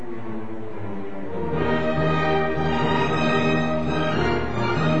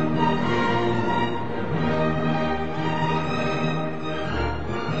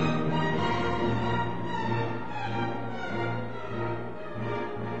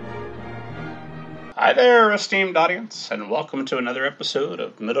Hi there, esteemed audience, and welcome to another episode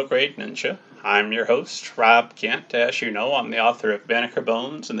of Middle Grade Ninja. I'm your host, Rob Kent. As you know, I'm the author of Banneker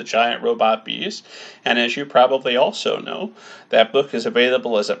Bones and the Giant Robot Bees, and as you probably also know, that book is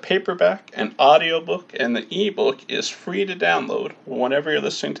available as a paperback, an audiobook, and the ebook is free to download whenever you're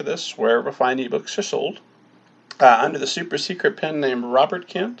listening to this, wherever fine ebooks are sold. Under the super secret pen name Robert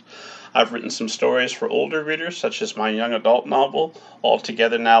Kent, I've written some stories for older readers, such as my young adult novel,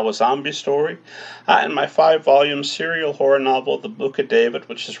 Altogether Now a Zombie Story, and my 5-volume serial horror novel, The Book of David,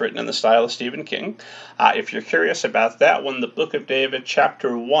 which is written in the style of Stephen King. If you're curious about that one, The Book of David,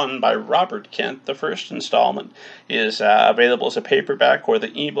 Chapter 1 by Robert Kent, the first installment, is available as a paperback, or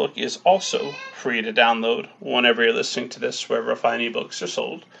the ebook is also free to download whenever you're listening to this, wherever fine ebooks are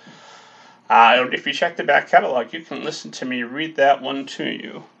sold. If you check the back catalog, you can listen to me read that one to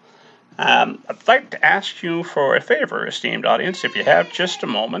you. I'd like to ask you for a favor, esteemed audience, if you have just a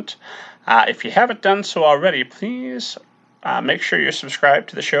moment. If you haven't done so already, please make sure you're subscribed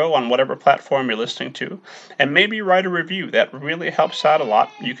to the show on whatever platform you're listening to, and maybe write a review. That really helps out a lot.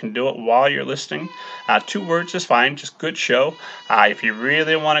 You can do it while you're listening. 2 words is fine, just good show. If you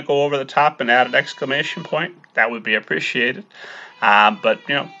really want to go over the top and add an exclamation point, that would be appreciated. But,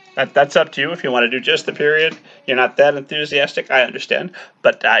 that's up to you. If you want to do just the period, you're not that enthusiastic, I understand.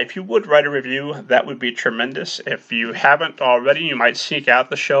 But if you would write a review, that would be tremendous. If you haven't already, you might seek out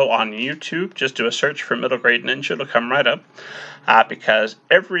the show on YouTube. Just do a search for Middle Grade Ninja. It'll come right up. Because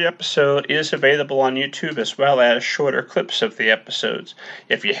every episode is available on YouTube, as well as shorter clips of the episodes.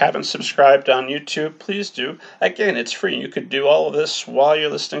 If you haven't subscribed on YouTube, please do. Again, it's free. You could do all of this while you're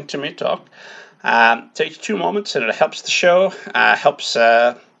listening to me talk. Takes 2 moments, and it helps the show. Helps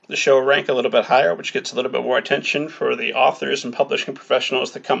the show rank a little bit higher, which gets a little bit more attention for the authors and publishing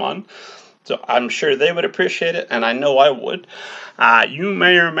professionals that come on. So I'm sure they would appreciate it, and I know I would. You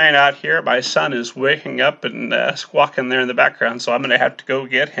may or may not hear my son is waking up and squawking there in the background, so I'm going to have to go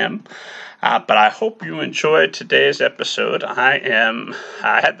get him. But I hope you enjoyed today's episode. I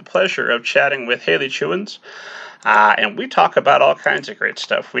had the pleasure of chatting with Haley Chewins. And we talk about all kinds of great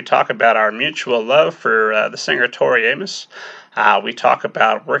stuff. We talk about our mutual love for the singer Tori Amos. We talk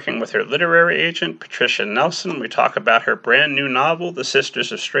about working with her literary agent, Patricia Nelson. We talk about her brand new novel, The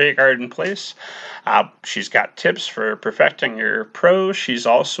Sisters of Stray Garden Place. She's got tips for perfecting your prose. She's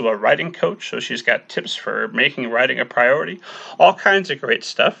also a writing coach, so she's got tips for making writing a priority. All kinds of great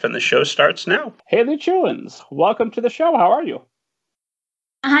stuff, and the show starts now. Haley Chewins, welcome to the show. How are you?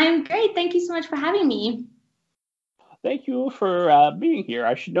 I'm great. Thank you so much for having me. Thank you for being here.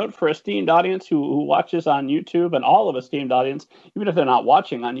 I should note for esteemed audience who watches on YouTube, and all of esteemed audience, even if they're not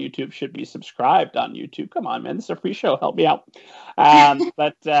watching on YouTube, should be subscribed on YouTube. Come on, man. This is a free show. Help me out.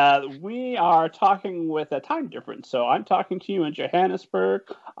 But we are talking with a time difference. So I'm talking to you in Johannesburg.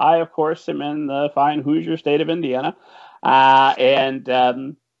 I, of course, am in the fine Hoosier state of Indiana.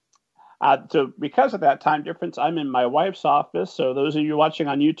 So because of that time difference, I'm in my wife's office. So those of you watching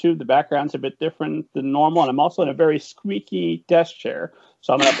on YouTube, the background's a bit different than normal. And I'm also in a very squeaky desk chair.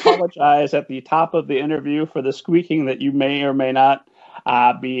 So I'm going to apologize at the top of the interview for the squeaking that you may or may not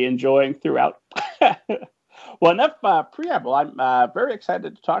be enjoying throughout. Well, enough preamble. I'm very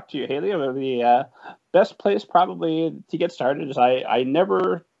excited to talk to you, Haley. The best place probably to get started is I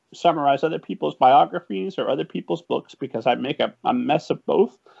never summarize other people's biographies or other people's books because I make a mess of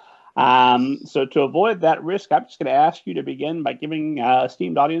both. So to avoid that risk, I'm just going to ask you to begin by giving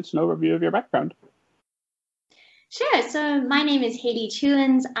esteemed audience an overview of your background. Sure. So my name is Haley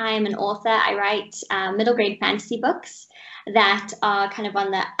Chewins. I'm an author. I write middle grade fantasy books that are kind of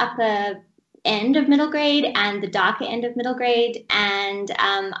on the upper end of middle grade and the darker end of middle grade. And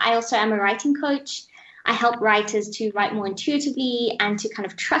I also am a writing coach. I help writers to write more intuitively and to kind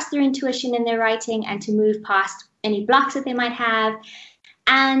of trust their intuition in their writing and to move past any blocks that they might have.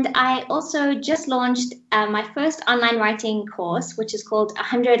 And I also just launched my first online writing course, which is called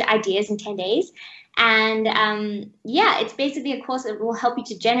 100 Ideas in 10 Days. And it's basically a course that will help you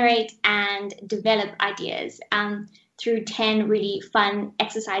to generate and develop ideas through 10 really fun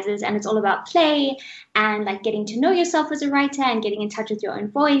exercises. And it's all about play and like getting to know yourself as a writer and getting in touch with your own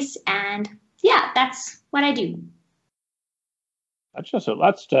voice. And that's what I do. Gotcha. So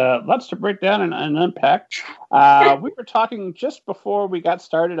lots to break down and unpack. We were talking just before we got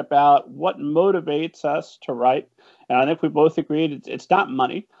started about what motivates us to write, and I think we both agreed it's not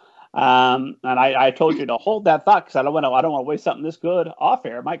money. And I told you to hold that thought because I don't want to waste something this good off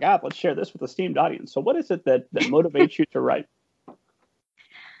air. My God, let's share this with the esteemed audience. So what is it that motivates you to write?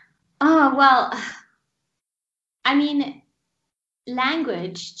 Oh, well, I mean,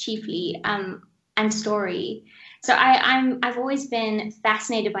 language chiefly and story. So I've always been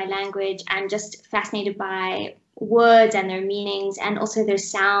fascinated by language and just fascinated by words and their meanings and also their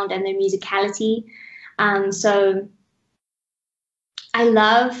sound and their musicality. So I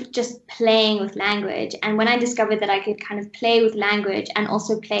love just playing with language. And when I discovered that I could kind of play with language and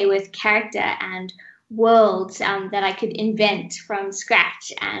also play with character and worlds that I could invent from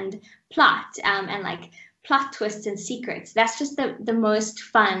scratch and plot and like plot twists and secrets, that's just the most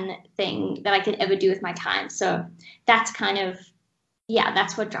fun thing that I could ever do with my time. So that's kind of, yeah,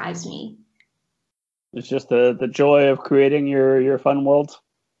 that's what drives me. It's just the joy of creating your fun world.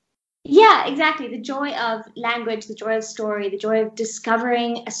 Yeah, exactly. The joy of language, the joy of story, the joy of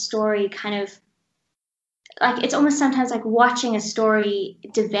discovering a story kind of like it's almost sometimes like watching a story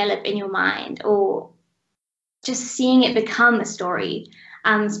develop in your mind or just seeing it become a story,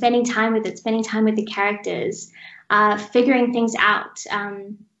 spending time with it, spending time with the characters, figuring things out.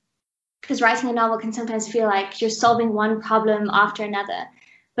 Because writing a novel can sometimes feel like you're solving one problem after another,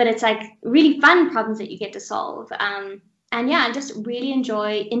 but it's like really fun problems that you get to solve. And yeah, I just really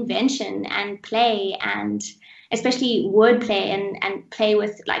enjoy invention and play, and especially word play and play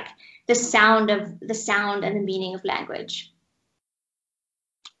with like the sound and the meaning of language.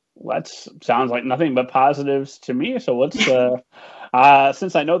 Well, that sounds like nothing but positives to me. So what's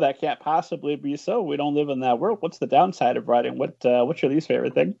since I know that can't possibly be so, we don't live in that world. What's the downside of writing? What's your least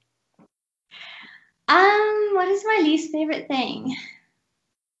favorite thing? What is my least favorite thing?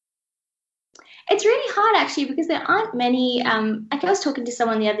 It's really hard actually because there aren't many. Like I was talking to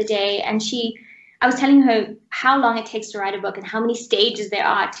someone the other day, and I was telling her how long it takes to write a book and how many stages there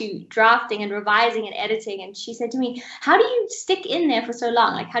are to drafting and revising and editing. And she said to me, "How do you stick in there for so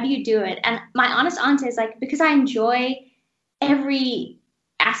long? Like, how do you do it?" And my honest answer is like, because I enjoy every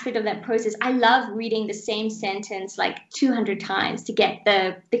aspect of that process. I love reading the same sentence like 200 times to get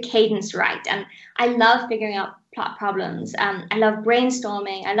the cadence right, and I love figuring out plot problems. I love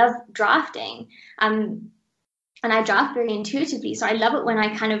brainstorming. I love drafting, and I draft very intuitively. So I love it when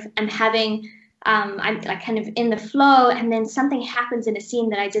I kind of am having. I'm like kind of in the flow, and then something happens in a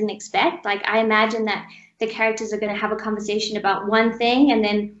scene that I didn't expect. Like I imagine that the characters are going to have a conversation about one thing, and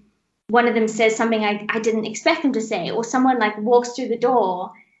then one of them says something I didn't expect them to say, or someone like walks through the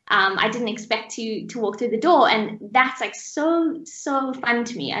door. I didn't expect to walk through the door, and that's like so fun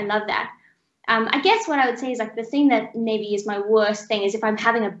to me. I love that. I guess what I would say is like the thing that maybe is my worst thing is if I'm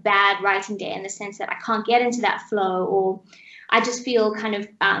having a bad writing day in the sense that I can't get into that flow, or I just feel kind of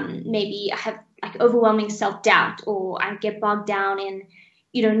maybe I have like overwhelming self doubt, or I get bogged down in,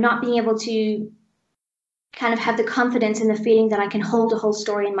 not being able to kind of have the confidence and the feeling that I can hold a whole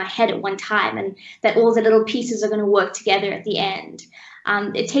story in my head at one time and that all the little pieces are going to work together at the end.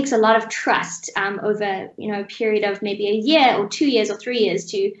 It takes a lot of trust over, a period of maybe a year or 2 years or 3 years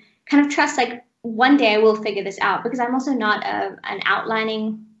to kind of trust like one day I will figure this out, because I'm also not an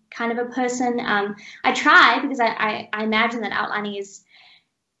outlining kind of a person. I try because I imagine that outlining is,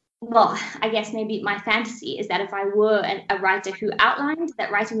 well, I guess maybe my fantasy is that if I were a writer who outlined,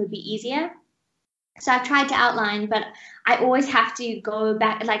 that writing would be easier. So I've tried to outline, but I always have to go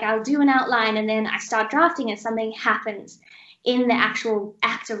back. Like I'll do an outline and then I start drafting and something happens in the actual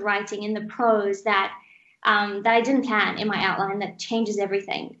act of writing, in the prose that I didn't plan in my outline, that changes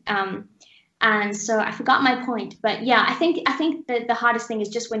everything. And so I forgot my point. But yeah, I think that the hardest thing is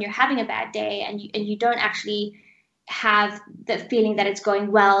just when you're having a bad day and you don't actually have the feeling that it's going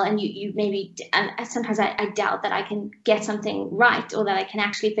well, and you maybe, and sometimes I doubt that I can get something right or that I can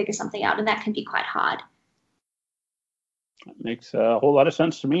actually figure something out, and that can be quite hard. It makes a whole lot of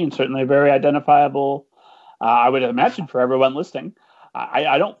sense to me, and certainly very identifiable. I would imagine for everyone listening.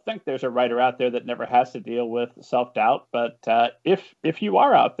 I don't think there's a writer out there that never has to deal with self doubt, but if you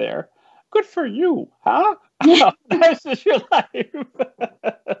are out there, good for you, huh? How nice is your life?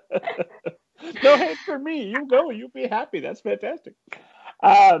 No hate for me. You go. You be happy. That's fantastic.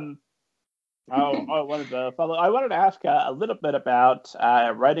 Um, I wanted to follow. I wanted to ask a little bit about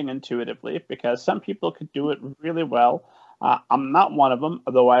writing intuitively, because some people could do it really well. I'm not one of them,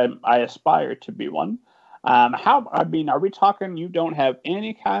 although I aspire to be one. I mean, are we talking you don't have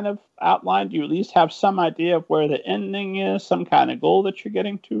any kind of outline? Do you at least have some idea of where the ending is, some kind of goal that you're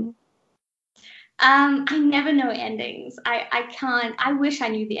getting to? I never know endings. I can't. I wish I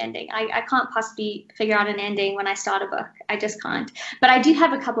knew the ending. I can't possibly figure out an ending when I start a book. I just can't. But I do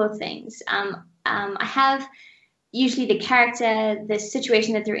have a couple of things. I have usually the character, the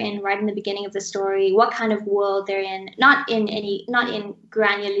situation that they're in right in the beginning of the story, what kind of world they're in, not in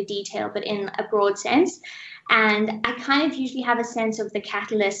granular detail, but in a broad sense. And I kind of usually have a sense of the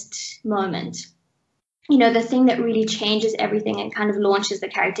catalyst moment, the thing that really changes everything and kind of launches the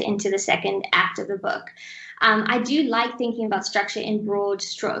character into the second act of the book. I do like thinking about structure in broad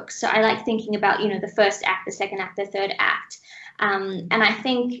strokes. So I like thinking about, the first act, the second act, the third act. And I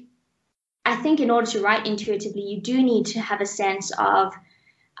think in order to write intuitively, you do need to have a sense of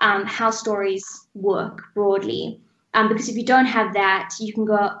how stories work broadly. Because if you don't have that, you can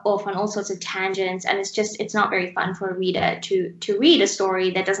go off on all sorts of tangents, and it's not very fun for a reader to read a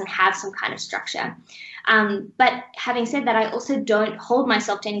story that doesn't have some kind of structure. But having said that, I also don't hold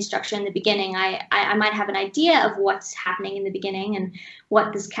myself to any structure in the beginning. I might have an idea of what's happening in the beginning and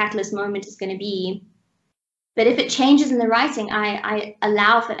what this catalyst moment is going to be. But if it changes in the writing, I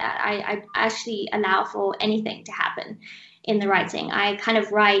allow for that. I actually allow for anything to happen in the writing. I kind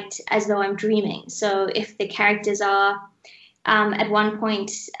of write as though I'm dreaming. So if the characters are at one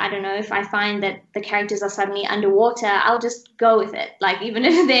point, I don't know, if I find that the characters are suddenly underwater, I'll just go with it, like even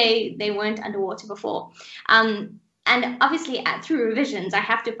if they weren't underwater before. And obviously, through revisions, I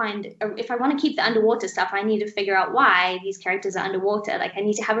have to find, if I want to keep the underwater stuff, I need to figure out why these characters are underwater. Like, I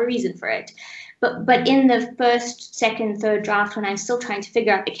need to have a reason for it. But in the first, second, third draft, when I'm still trying to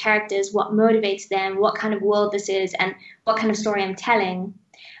figure out the characters, what motivates them, what kind of world this is, and what kind of story I'm telling,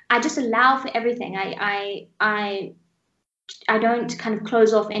 I just allow for everything. I don't kind of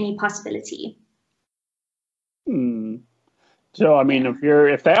close off any possibility. So, I mean,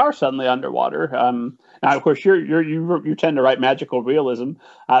 if they are suddenly underwater, now of course you tend to write magical realism,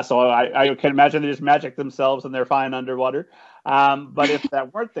 so I can imagine they just magic themselves and they're fine underwater. But if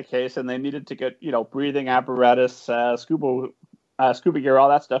that weren't the case and they needed to get breathing apparatus, scuba gear, all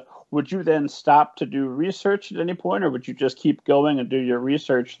that stuff, would you then stop to do research at any point, or would you just keep going and do your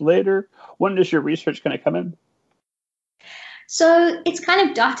research later? When does your research kind of come in? So it's kind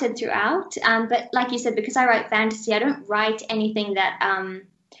of dotted throughout, but like you said, because I write fantasy, I don't write anything that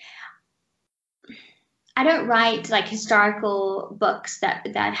I don't write like historical books that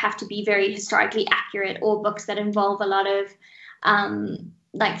have to be very historically accurate, or books that involve a lot of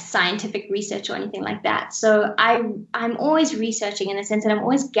like scientific research or anything like that. So I'm always researching, in the sense that I'm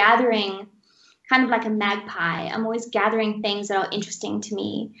always gathering, kind of like a magpie. I'm always gathering things that are interesting to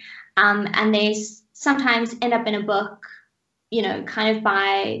me, and they sometimes end up in a book, kind of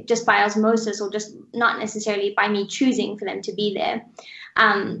by osmosis, or just not necessarily by me choosing for them to be there.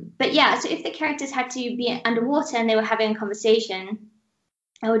 But yeah, so if the characters had to be underwater and they were having a conversation,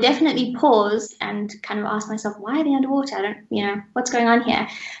 I would definitely pause and kind of ask myself, why are they underwater? I don't, what's going on here?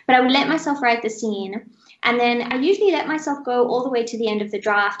 But I would let myself write the scene. And then I usually let myself go all the way to the end of the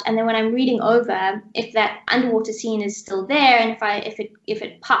draft. And then when I'm reading over, if that underwater scene is still there, and if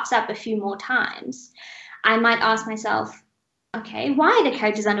it pops up a few more times, I might ask myself, okay, why are the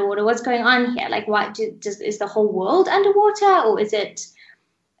characters underwater? What's going on here? Like, is the whole world underwater, or is it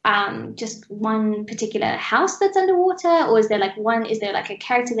just one particular house that's underwater, or is there like a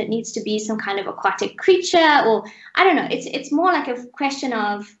character that needs to be some kind of aquatic creature, or I don't know. It's more like a question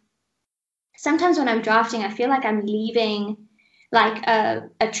of, sometimes when I'm drafting, I feel like I'm leaving like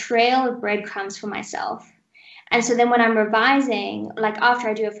a trail of breadcrumbs for myself. And so then when I'm revising, like after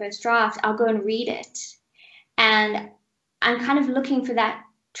I do a first draft, I'll go and read it, and I'm kind of looking for that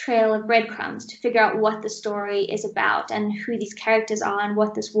trail of breadcrumbs to figure out what the story is about and who these characters are and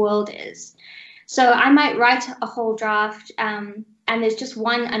what this world is. So I might write a whole draft, and there's just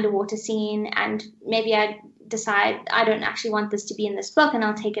one underwater scene, and maybe I decide I don't actually want this to be in this book, and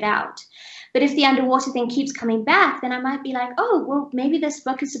I'll take it out. But if the underwater thing keeps coming back, then I might be like, oh, well, maybe this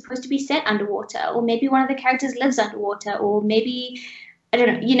book is supposed to be set underwater, or maybe one of the characters lives underwater, or maybe, I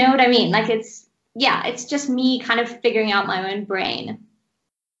don't know, you know what I mean? Like, it's just me kind of figuring out my own brain.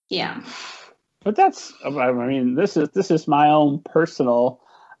 Yeah. But I mean, this is my own personal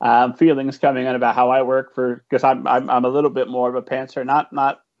feelings coming in about how I work, because I'm a little bit more of a pantser,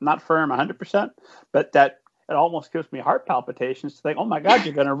 not firm 100%, but that it almost gives me heart palpitations to think, oh my God,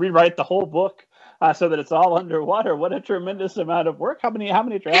 you're going to rewrite the whole book so that it's all underwater. What a tremendous amount of work. How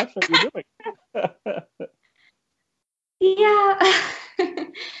many drafts are you doing? Yeah.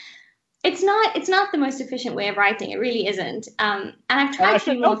 It's not the most efficient way of writing. It really isn't. And I've tried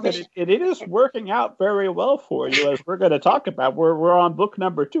to be more efficient. It is working out very well for you, as we're going to talk about. We're on book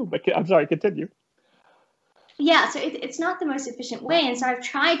number 2, but I'm sorry, continue. Yeah, so it's not the most efficient way, and so I've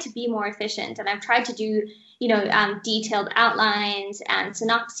tried to be more efficient, and I've tried to do detailed outlines and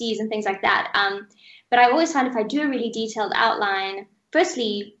synopses and things like that. But I always find if I do a really detailed outline,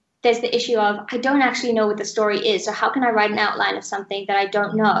 firstly, there's the issue of I don't actually know what the story is. So how can I write an outline of something that I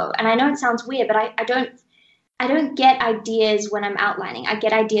don't know? And I know it sounds weird, but I don't get ideas when I'm outlining. I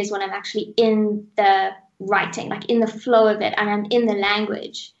get ideas when I'm actually in the writing, like in the flow of it, and I'm in the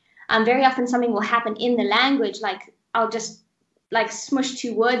language. Very often something will happen in the language, like I'll just like smush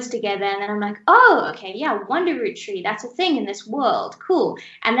two words together, and then I'm like, oh, okay, yeah, wonder root tree, that's a thing in this world, cool.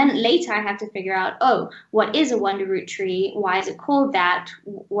 And then later I have to figure out, oh, what is a wonder root tree? Why is it called that?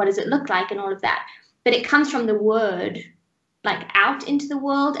 What does it look like? And all of that. But it comes from the word like out into the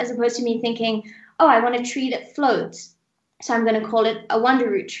world, as opposed to me thinking, oh, I want a tree that floats, so I'm going to call it a wonder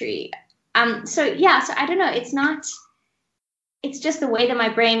root tree. So yeah, so I don't know. It's just the way that my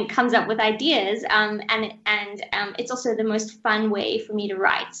brain comes up with ideas, and it's also the most fun way for me to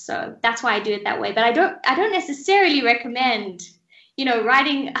write. So that's why I do it that way. But I don't necessarily recommend,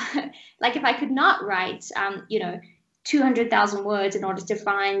 writing like if I could not write, 200,000 words in order to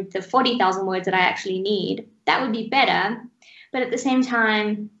find the 40,000 words that I actually need, that would be better. But at the same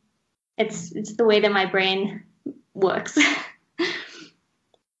time, it's the way that my brain works.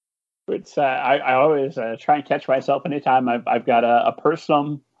 It's I always try and catch myself anytime I've got a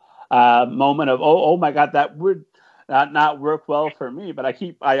personal moment of oh my God, that would not work well for me. But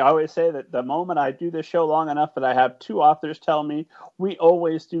I always say that the moment I do this show long enough that I have two authors tell me we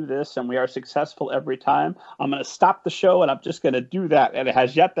always do this and we are successful every time, I'm going to stop the show and I'm just going to do that. And it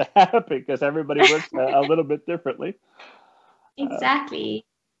has yet to happen because everybody works a little bit differently. Exactly.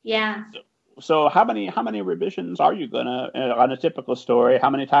 Yeah. So how many revisions are you gonna on a typical story? How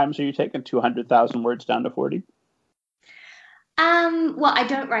many times are you taking 200,000 words down to 40? Well, I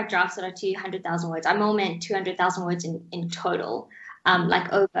don't write drafts that are 200,000 words. I'm all meant 200,000 words in total,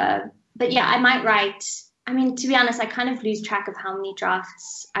 like over. But yeah, I might write. I mean, to be honest, I kind of lose track of how many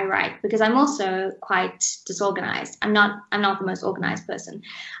drafts I write because I'm also quite disorganized. I'm not the most organized person.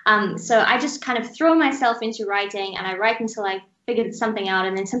 So I just kind of throw myself into writing and I write until I figured something out.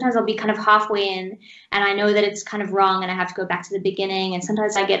 And then sometimes I'll be kind of halfway in and I know that it's kind of wrong and I have to go back to the beginning. And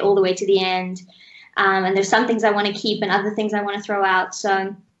sometimes I get all the way to the end. And there's some things I want to keep and other things I want to throw out.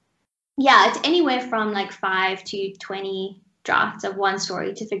 So yeah, it's anywhere from like 5 to 20 drafts of one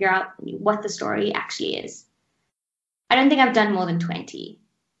story to figure out what the story actually is. I don't think I've done more than 20.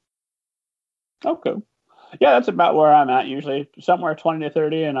 Okay. Yeah, that's about where I'm at usually, somewhere 20 to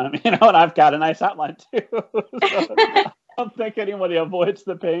 30, and and I've got a nice outline too. So I don't think anybody avoids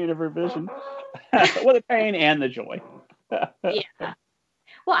the pain of revision. Well, the pain and the joy. Yeah.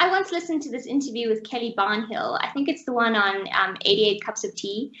 Well, I once listened to this interview with Kelly Barnhill. I think it's the one on 88 Cups of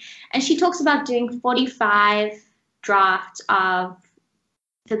Tea. And she talks about doing 45 drafts of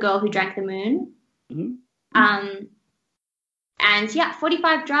The Girl Who Drank the Moon. Mm-hmm. And yeah,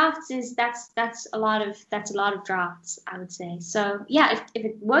 45 drafts that's a lot of drafts, I would say. So yeah, if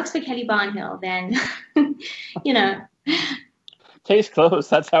it works for Kelly Barnhill, then Case closed.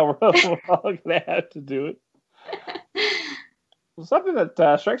 That's how we're all going to have to do it. Something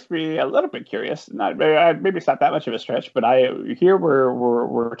that strikes me a little bit curious. Maybe it's not that much of a stretch, but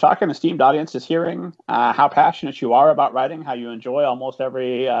we're talking. Esteemed audience is hearing how passionate you are about writing, how you enjoy almost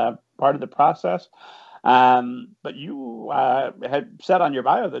every part of the process. But you had said on your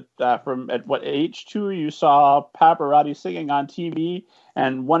bio that from at what age 2 you saw Pavarotti singing on TV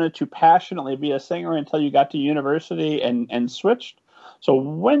and wanted to passionately be a singer until you got to university and switched. So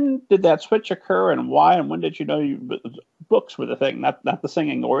when did that switch occur and why? And when did you know books were the thing, not the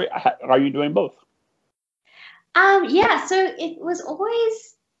singing? Or are you doing both? Yeah, so it was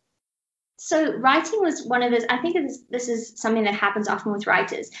always. So writing was one of those, I think this is something that happens often with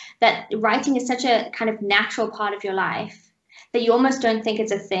writers, that writing is such a kind of natural part of your life that you almost don't think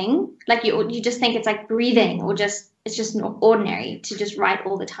it's a thing. Like you just think it's like breathing or it's just ordinary to just write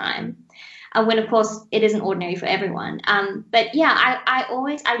all the time. When of course it isn't ordinary for everyone. But yeah, I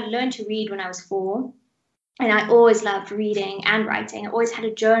learned to read when I was 4. And I always loved reading and writing. I always had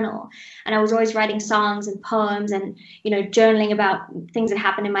a journal and I was always writing songs and poems and, journaling about things that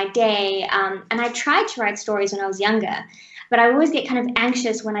happened in my day. And I tried to write stories when I was younger, but I always get kind of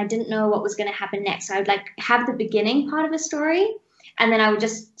anxious when I didn't know what was going to happen next. So I would like have the beginning part of a story and then I would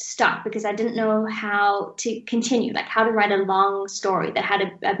just stop because I didn't know how to continue, like how to write a long story that had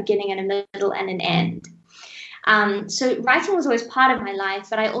a beginning and a middle and an end. So writing was always part of my life,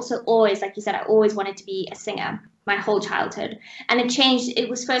 but I also always, like you said, I always wanted to be a singer my whole childhood. And it changed. It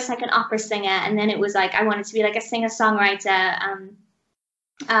was first like an opera singer, and then it was like I wanted to be like a singer-songwriter,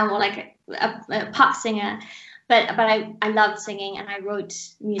 or like a pop singer. But I loved singing, and I wrote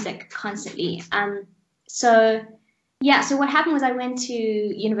music constantly. So yeah, so what happened was I went to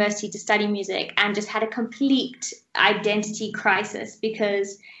university to study music and just had a complete identity crisis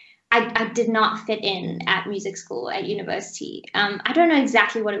because I did not fit in at music school at university. I don't know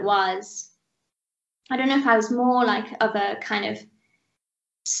exactly what it was. I don't know if I was more like of a kind of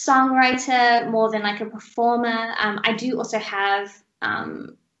songwriter more than like a performer. I do also have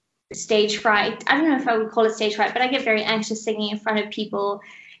stage fright. I don't know if I would call it stage fright, but I get very anxious singing in front of people.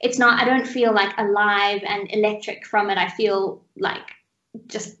 It's not, I don't feel like alive and electric from it. I feel like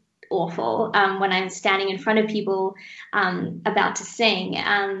just awful when I'm standing in front of people about to sing.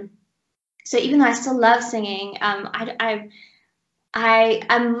 So even though I still love singing, I'm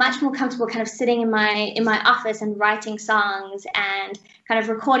much more comfortable kind of sitting in my office and writing songs and kind of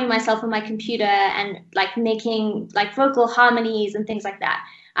recording myself on my computer and like making like vocal harmonies and things like that,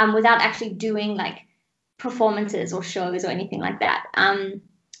 without actually doing like performances or shows or anything like that.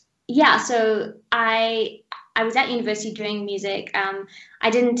 Yeah, so I was at university doing music. I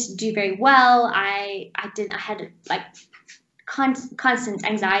didn't do very well. I had like constant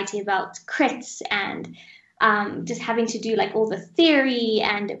anxiety about crits and just having to do like all the theory,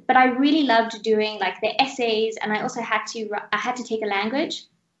 but I really loved doing like the essays, and I also had to take a language,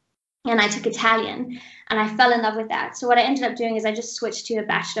 and I took Italian, and I fell in love with that. So what I ended up doing is I just switched to a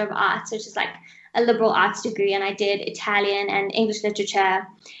Bachelor of Arts, which is like a liberal arts degree, and I did Italian and English literature,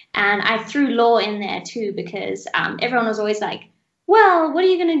 and I threw law in there too because everyone was always like, well, what are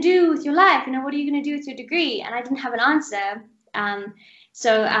you going to do with your life? You know, what are you going to do with your degree? And I didn't have an answer.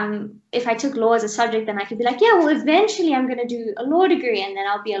 So if I took law as a subject, then I could be like, yeah, well, eventually I'm going to do a law degree and then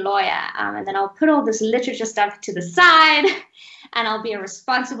I'll be a lawyer. And then I'll put all this literature stuff to the side and I'll be a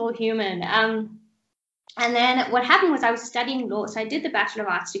responsible human. And then what happened was I was studying law. So I did the Bachelor of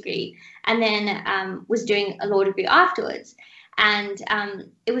Arts degree and then was doing a law degree afterwards. And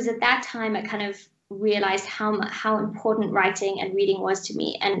it was at that time I kind of realized how important writing and reading was to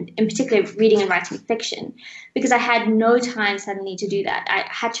me, and in particular reading and writing fiction, because I had no time suddenly to do that. I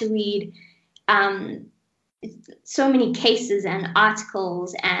had to read so many cases and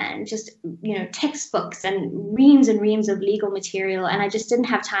articles and just textbooks and reams of legal material, and I just didn't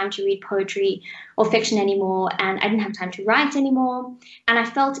have time to read poetry or fiction anymore, and I didn't have time to write anymore, and I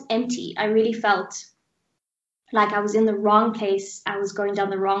felt empty. I really felt like I was in the wrong place. I was going down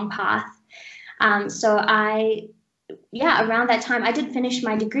the wrong path. So around that time, I did finish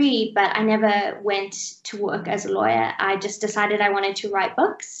my degree, but I never went to work as a lawyer. I just decided I wanted to write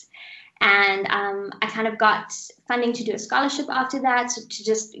books. And I kind of got funding to do a scholarship after that, so to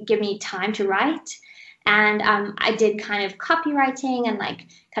just give me time to write. And I did kind of copywriting and like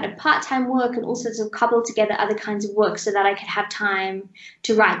kind of part-time work and all sorts of cobbled together other kinds of work so that I could have time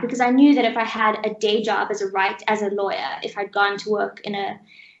to write. Because I knew that if I had a day job as a lawyer, if I'd gone to work in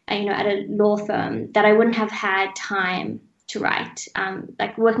at a law firm, that I wouldn't have had time to write.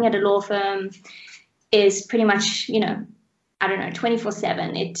 Like working at a law firm is pretty much,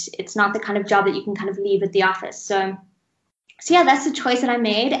 24/7. It's not the kind of job that you can kind of leave at the office. So yeah, that's the choice that I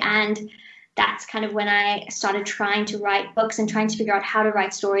made. And that's kind of when I started trying to write books and trying to figure out how to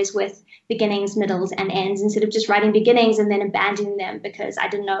write stories with beginnings, middles, and ends, instead of just writing beginnings and then abandoning them because I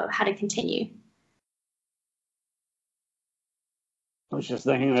didn't know how to continue. I was just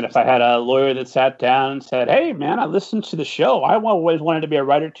thinking that if I had a lawyer that sat down and said, hey, man, I listened to the show. I always wanted to be a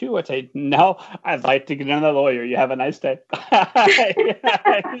writer, too. I'd say, no, I'd like to get another lawyer. You have a nice day.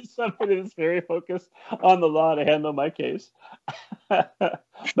 I need somebody that's very focused on the law to handle my case.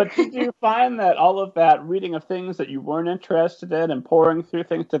 But did you find that all of that reading of things that you weren't interested in and pouring through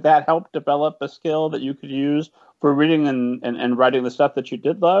things, did that help develop a skill that you could use for reading and writing the stuff that you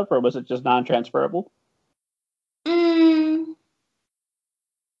did love, or was it just non-transferable?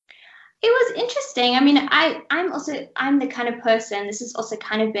 It was interesting. I mean, I'm the kind of person, this has also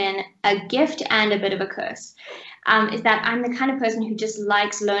kind of been a gift and a bit of a curse, is that I'm the kind of person who just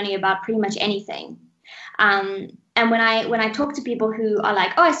likes learning about pretty much anything. And when I talk to people who are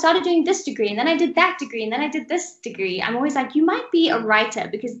like, oh, I started doing this degree and then I did that degree and then I did this degree, I'm always like, you might be a writer,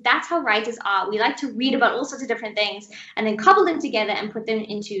 because that's how writers are. We like to read about all sorts of different things and then cobble them together and put them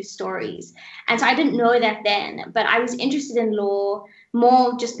into stories. And so I didn't know that then, but I was interested in law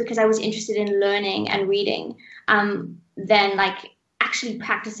more just because I was interested in learning and reading than like actually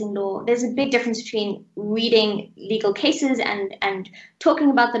practicing law. There's a big difference between reading legal cases and talking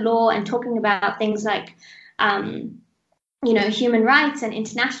about the law and talking about things like human rights and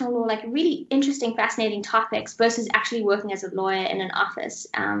international law, like really interesting, fascinating topics, versus actually working as a lawyer in an office.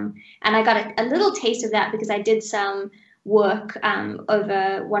 And I got a little taste of that because I did some work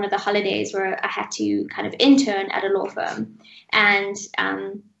over one of the holidays where I had to kind of intern at a law firm. And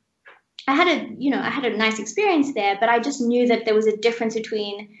I had a nice experience there, but I just knew that there was a difference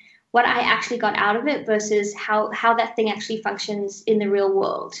between what I actually got out of it versus how that thing actually functions in the real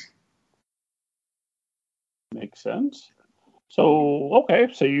world. Makes sense. So, okay,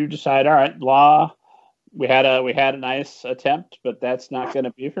 so you decide, all right, law, we had a nice attempt, but that's not going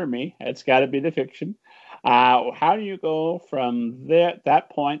to be for me. It's got to be the fiction. How do you go from that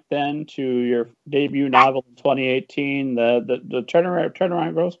point then to your debut novel in 2018, the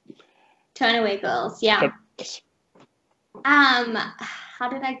Turnaround Girls? Turnaway Girls, yeah. How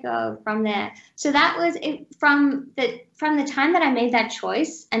did I go from there? So that was it, from the time that I made that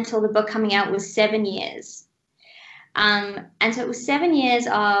choice until the book coming out was 7 years. And so it was 7 years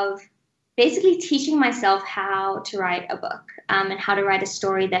of basically teaching myself how to write a book, and how to write a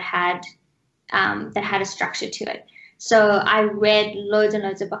story that had a structure to it. So I read loads and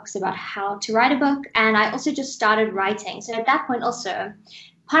loads of books about how to write a book, and I also just started writing. So at that point, also,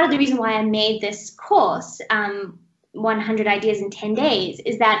 part of the reason why I made this course, 100 Ideas in 10 Days,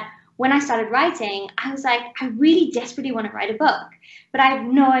 is that when I started writing, I was like, I really desperately want to write a book, but I have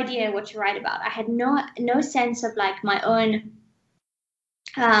no idea what to write about. I had no sense of like my own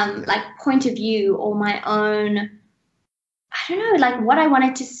like point of view, or my own, I don't know, like what I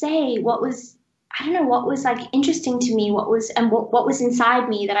wanted to say, what was like interesting to me, what was inside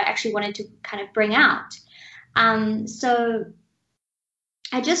me that I actually wanted to kind of bring out. So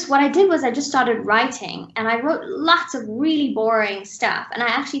what I did was I just started writing, and I wrote lots of really boring stuff. And I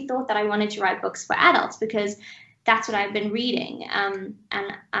actually thought that I wanted to write books for adults because that's what I've been reading. And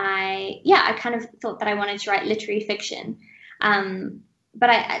I kind of thought that I wanted to write literary fiction. But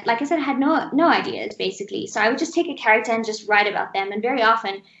I, like I said, I had no ideas basically. So I would just take a character and just write about them. And very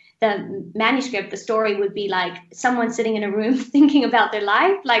often the manuscript, the story would be like someone sitting in a room thinking about their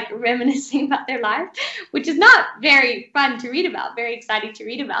life, like reminiscing about their life, which is not very fun to read about, very exciting to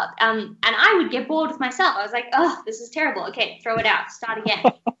read about. And I would get bored with myself. I was like, oh, this is terrible. Okay, throw it out, start again.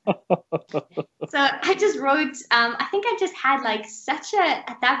 So I just wrote, I think I just had like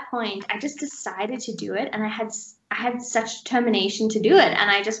at that point, I just decided to do it. And I had such determination to do it. And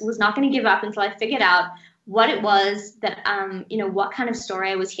I just was not going to give up until I figured out what it was that, what kind of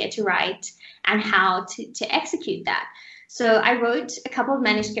story I was here to write and how to execute that. So I wrote a couple of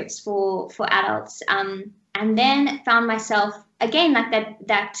manuscripts for adults, and then found myself again, like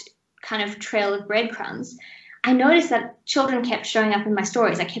that kind of trail of breadcrumbs. I noticed that children kept showing up in my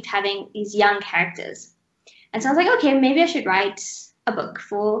stories. I kept having these young characters. And so I was like, okay, maybe I should write a book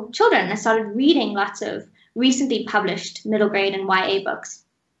for children. I started reading lots of recently published middle grade and YA books.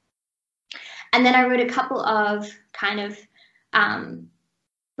 And then I wrote a couple of kind of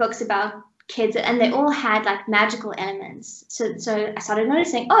books about kids, and they all had like magical elements. So I started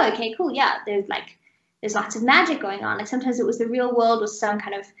noticing, oh, okay, cool, yeah, there's lots of magic going on. Like sometimes it was the real world with some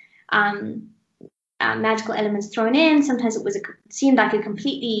kind of magical elements thrown in. Sometimes it seemed like a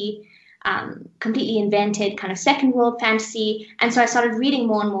completely invented kind of second world fantasy. And so I started reading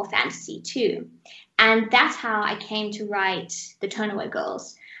more and more fantasy too. And that's how I came to write the Turnaway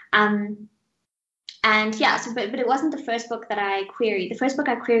Girls. And yeah, but it wasn't the first book that I queried. The first book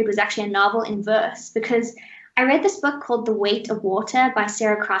I queried was actually a novel in verse, because I read this book called The Weight of Water by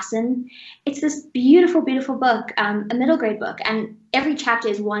Sarah Crossan. It's this beautiful, beautiful book, a middle grade book, and every chapter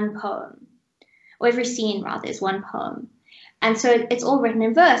is one poem, or every scene rather is one poem. And so it's all written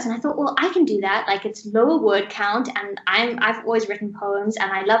in verse. And I thought, well, I can do that. Like it's lower word count, and I've always written poems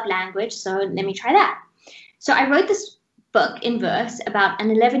and I love language, so let me try that. So I wrote this book in verse about an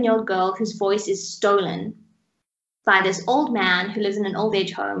 11-year-old girl whose voice is stolen by this old man who lives in an old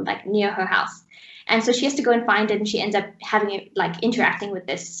age home, like near her house. And so she has to go and find it, and she ends up having it, like interacting with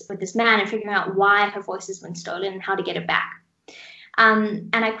this man and figuring out why her voice has been stolen and how to get it back. And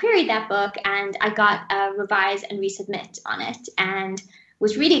I queried that book, and I got a revise and resubmit on it, and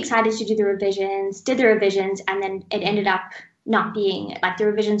was really excited to do the revisions, did the revisions, and then it ended up not being, like the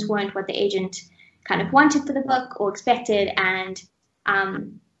revisions weren't what the agent kind of wanted for the book or expected, and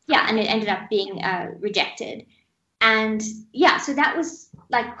and it ended up being rejected. And yeah, so that was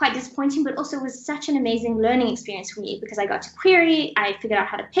like quite disappointing, but also was such an amazing learning experience for me, because I got to query, I figured out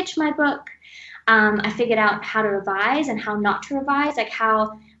how to pitch my book, I figured out how to revise and how not to revise, like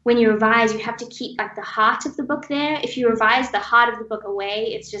how when you revise, you have to keep like the heart of the book there. If you revise the heart of the book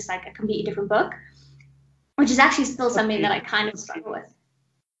away, it's just like a completely different book, which is actually still something that I kind of struggle with.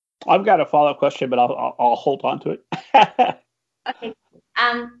 I've got a follow-up question, but I'll hold on to it. Okay.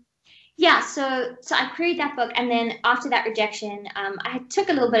 Yeah, so I queried that book, and then after that rejection, I took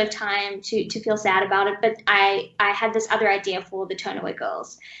a little bit of time to feel sad about it, but I had this other idea for the Turnaway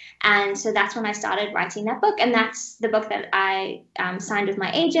Girls, and so that's when I started writing that book, and that's the book that I signed with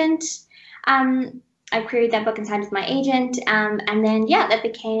my agent. I queried that book and signed with my agent, and then yeah, that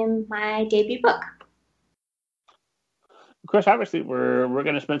became my debut book. Chris, obviously, we're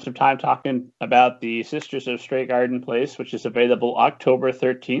going to spend some time talking about the Sisters of Stray Garden Place, which is available October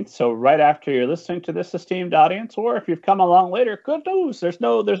 13th. So right after you're listening to this, esteemed audience, or if you've come along later, good news. There's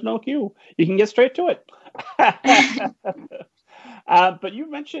no queue. You can get straight to it. But you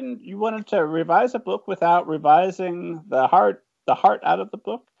mentioned you wanted to revise a book without revising the heart out of the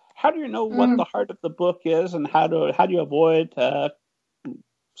book. How do you know what the heart of the book is, and how do you avoid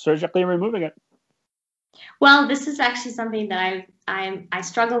surgically removing it? Well, this is actually something that I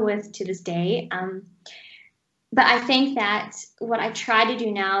struggle with to this day. But I think that what I try to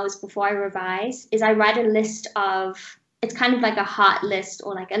do now is before I revise is I write a list of, it's kind of like a heart list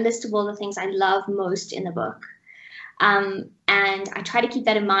or like a list of all the things I love most in the book. And I try to keep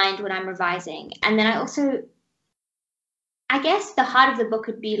that in mind when I'm revising. And then I guess the heart of the book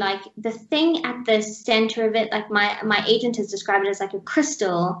could be like the thing at the center of it, like my agent has described it as like a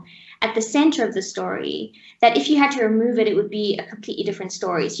crystal at the center of the story, that if you had to remove it, it would be a completely different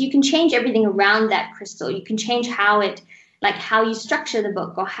story. So you can change everything around that crystal. You can change how you structure the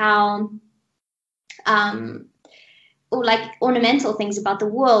book, or how or like ornamental things about the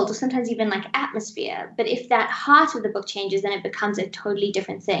world, or sometimes even like atmosphere. But if that heart of the book changes, then it becomes a totally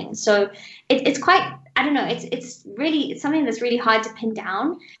different thing. So it's quite, I don't know, it's something that's really hard to pin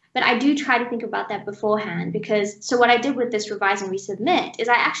down. But I do try to think about that beforehand, because so what I did with this revise and resubmit is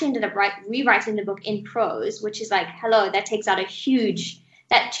I actually ended up rewriting the book in prose, which is like, hello, that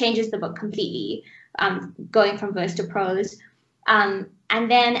that changes the book completely, going from verse to prose. And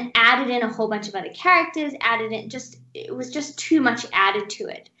then added in a whole bunch of other characters, it was just too much added to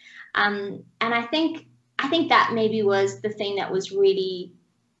it. And I think that maybe was the thing that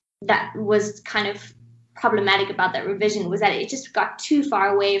was kind of problematic about that revision, was that it just got too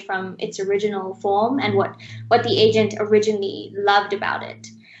far away from its original form and what the agent originally loved about it.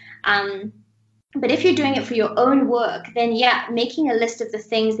 But if you're doing it for your own work, then yeah, making a list of the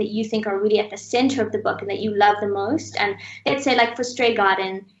things that you think are really at the center of the book and that you love the most. And let's say like for Stray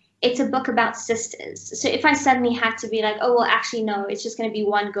Garden, it's a book about sisters. So if I suddenly had to be like, oh, well, actually, no, it's just going to be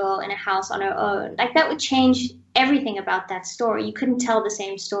one girl in a house on her own, like that would change everything about that story. You couldn't tell the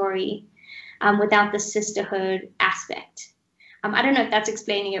same story without the sisterhood aspect. I don't know if that's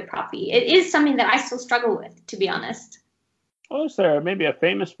explaining it properly. It is something that I still struggle with, to be honest. Oh, is there maybe a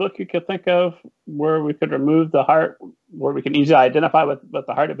famous book you could think of where we could remove the heart, where we can easily identify what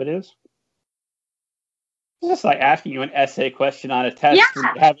the heart of it is? It's just like asking you an essay question on a test and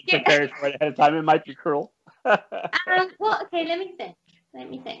you haven't prepared for it ahead of time. It might be cruel. Well, okay, let me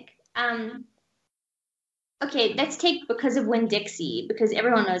think. Okay, let's take Because of Winn-Dixie, because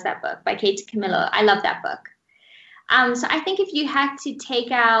everyone knows that book by Kate Camillo. I love that book. So I think if you had to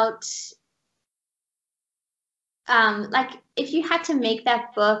take out, like if you had to make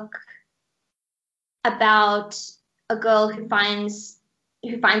that book about a girl who finds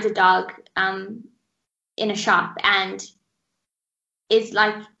a dog in a shop and is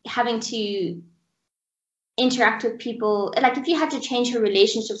like having to interact with people, like if you had to change her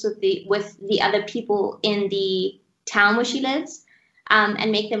relationships with the other people in the town where she lives,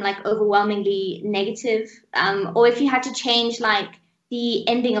 and make them like overwhelmingly negative, or if you had to change like the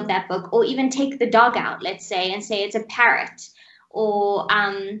ending of that book, or even take the dog out, let's say, and say it's a parrot, or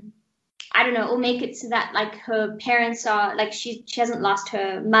I don't know, or make it so that like her parents are like she hasn't lost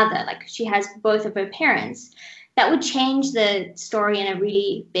her mother, like she has both of her parents. That would change the story in a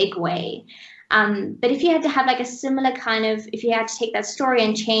really big way. But if you had to have like a similar kind of, if you had to take that story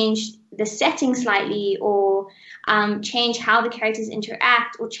and change the setting slightly, or change how the characters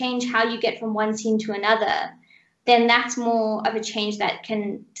interact, or change how you get from one scene to another, then that's more of a change that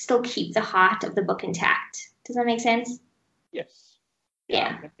can still keep the heart of the book intact. Does that make sense? Yes.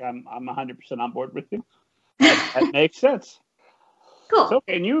 Yeah. I think I'm 100% on board with you. That makes sense. Cool. So,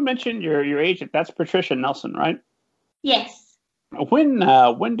 okay, and you mentioned your agent. That's Patricia Nelson, right? Yes. When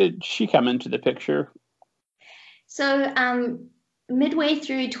did she come into the picture? So midway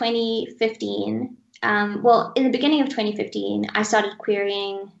through 2015, well, in the beginning of 2015, I started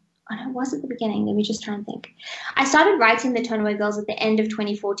querying. Oh, no, it was at the beginning. Let me just try and think. I started writing The Tonaway Girls at the end of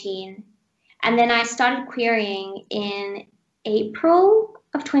 2014, and then I started querying in April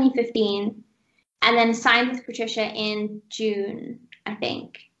of 2015, and then signed with Patricia in June, I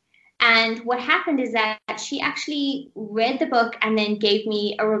think. And what happened is that she actually read the book and then gave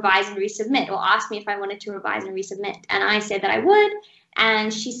me a revise and resubmit, or asked me if I wanted to revise and resubmit. And I said that I would.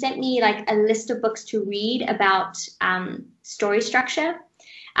 And she sent me like a list of books to read about story structure,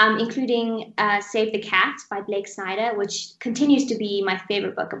 including Save the Cat by Blake Snyder, which continues to be my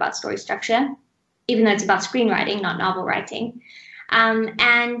favorite book about story structure, even though it's about screenwriting, not novel writing. And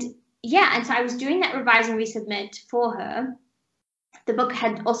so I was doing that revise and resubmit for her. The book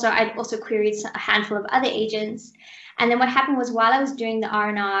I'd also queried a handful of other agents. And then what happened was, while I was doing the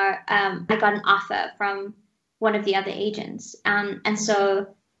R&R, I got an offer from one of the other agents. And so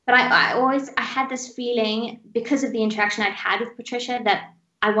But I had this feeling because of the interaction I'd had with Patricia that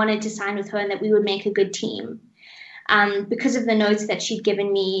I wanted to sign with her and that we would make a good team. Because of the notes that she'd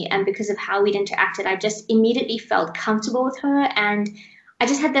given me and because of how we'd interacted, I just immediately felt comfortable with her. And I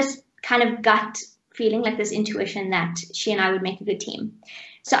just had this kind of gut feeling, like this intuition that she and I would make a good team.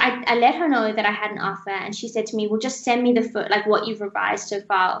 So I let her know that I had an offer, and she said to me, well, just send me like what you've revised so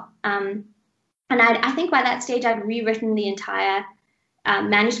far. And I think by that stage, I'd rewritten the entire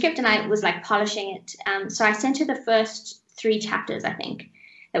manuscript and I was like polishing it. So I sent her the first 3 chapters, I think,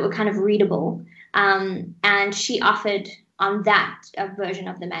 that were kind of readable. And she offered on that version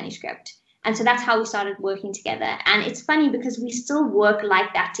of the manuscript. And so that's how we started working together. And it's funny because we still work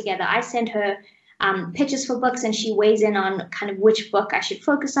like that together. I send her pitches for books and she weighs in on kind of which book I should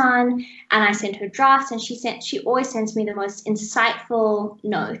focus on. And I send her drafts and she always sends me the most insightful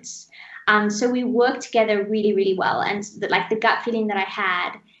notes. So we work together really, really well. And the gut feeling that I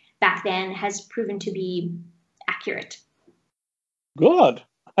had back then has proven to be accurate. Good.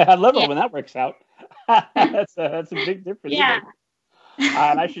 I love it when that works out. That's a big difference. Yeah.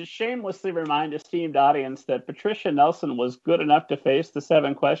 And I should shamelessly remind esteemed audience that Patricia Nelson was good enough to face the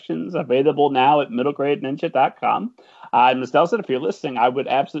 7 questions, available now at middlegradeninja.com. Ms. Nelson, if you're listening, I would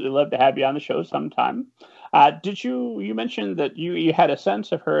absolutely love to have you on the show sometime. You mentioned that you had a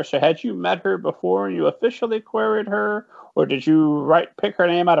sense of her, so had you met her before and you officially queried her, or did you pick her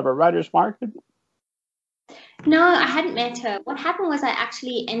name out of a writer's market? No, I hadn't met her. What happened was I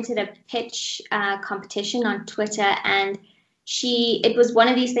actually entered a pitch competition on Twitter, and it was one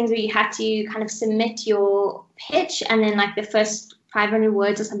of these things where you had to kind of submit your pitch and then like the first 500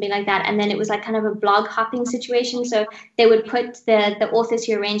 words or something like that. And then it was like kind of a blog hopping situation. So they would put the authors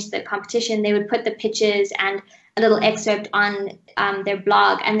who arranged the competition, they would put the pitches and a little excerpt on their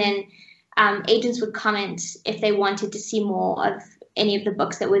blog. And then agents would comment if they wanted to see more of any of the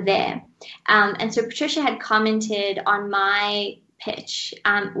books that were there. And so Patricia had commented on my pitch,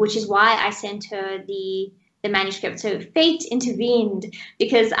 which is why I sent her the manuscript. So fate intervened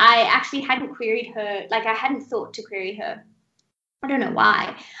because I actually hadn't queried her. Like I hadn't thought to query her. I don't know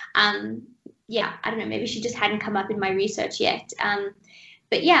why. Yeah, I don't know. Maybe she just hadn't come up in my research yet.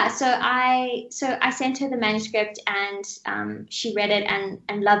 But yeah, so I sent her the manuscript and she read it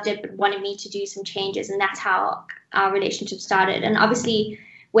and loved it, but wanted me to do some changes, and that's how our relationship started. And obviously,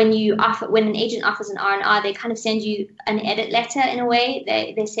 when an agent offers an R&R, they kind of send you an edit letter in a way.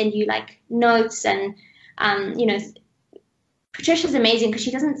 They send you like notes and Patricia's amazing because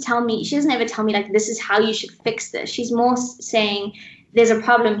she doesn't ever tell me like this is how you should fix this. She's more saying there's a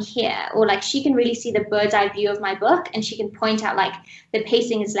problem here, or like she can really see the bird's eye view of my book and she can point out like the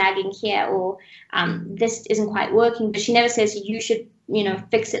pacing is lagging here, or this isn't quite working, but she never says you should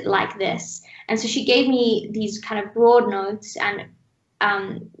fix it like this. And so she gave me these kind of broad notes, and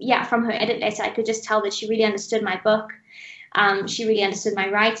from her edit letter I could just tell that she really understood my book. She really understood my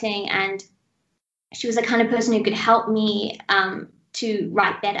writing, and she was the kind of person who could help me to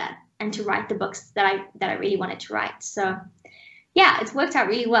write better and to write the books that I really wanted to write. So yeah, it's worked out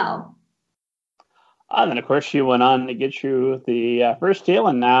really well. And then of course she went on to get you the first deal,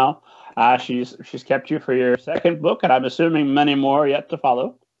 and now she's kept you for your second book, and I'm assuming many more yet to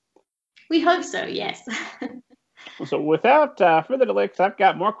follow. We hope so, yes. So without further delay, because I've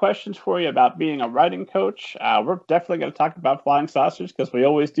got more questions for you about being a writing coach. We're definitely going to talk about flying saucers because we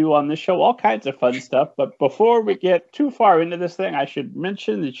always do on this show, all kinds of fun stuff. But before we get too far into this thing, I should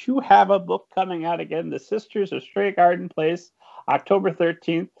mention that you have a book coming out again, The Sisters of Stray Garden Place, October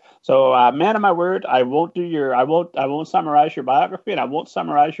 13th. So man of my word, I won't summarize your biography, and I won't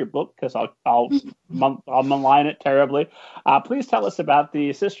summarize your book because I'll malign it terribly. Please tell us about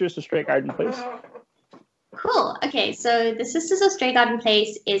The Sisters of Stray Garden Place. Cool. Okay, so The Sisters of Stray Garden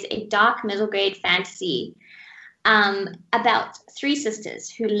Place is a dark middle grade fantasy about 3 sisters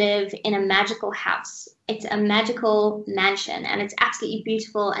who live in a magical house. It's a magical mansion, and it's absolutely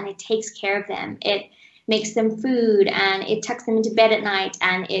beautiful, and it takes care of them. It makes them food, and it tucks them into bed at night,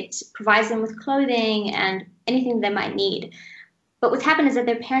 and it provides them with clothing and anything they might need. But what's happened is that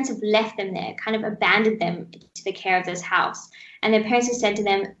their parents have left them there, kind of abandoned them to the care of this house. And their parents have said to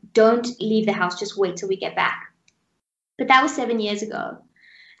them, don't leave the house, just wait till we get back. But that was 7 years ago.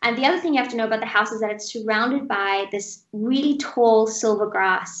 And the other thing you have to know about the house is that it's surrounded by this really tall silver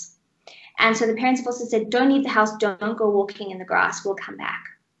grass. And so the parents have also said, don't leave the house, don't go walking in the grass, we'll come back.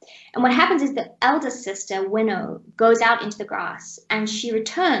 And what happens is the eldest sister, Winnow, goes out into the grass, and she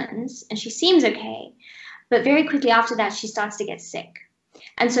returns, and she seems okay. But very quickly after that, she starts to get sick.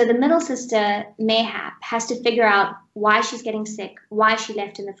 And so the middle sister, Mayhap, has to figure out why she's getting sick, why she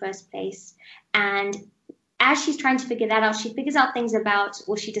left in the first place. And as she's trying to figure that out, she figures out things about,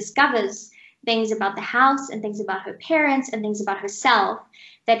 or she discovers things about the house and things about her parents and things about herself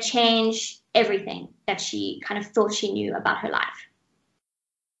that change everything that she kind of thought she knew about her life.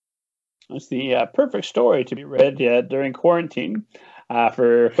 It's the perfect story to be read during quarantine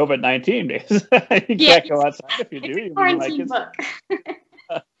for COVID-19 because you can't go outside. If you do, it's a quarantine book.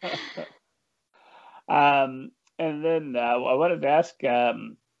 And then I wanted to ask,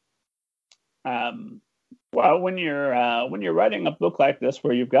 well, when you're writing a book like this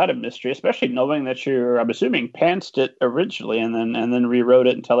where you've got a mystery, especially knowing that I'm assuming, pantsed it originally and then rewrote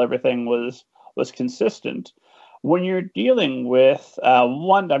it until everything was consistent. When you're dealing with I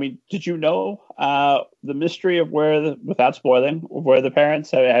mean, did you know the mystery of without spoiling, where the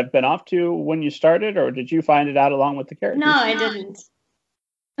parents have been off to when you started, or did you find it out along with the characters? No, I didn't.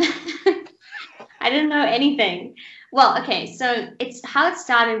 I didn't know anything. Well, okay, so how it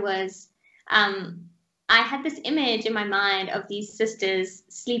started was I had this image in my mind of these sisters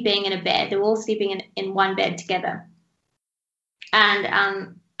sleeping in a bed. They were all sleeping in one bed together.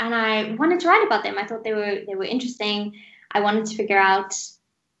 And I wanted to write about them. I thought they were interesting. I wanted to figure out,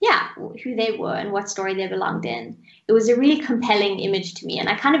 who they were and what story they belonged in. It was a really compelling image to me, and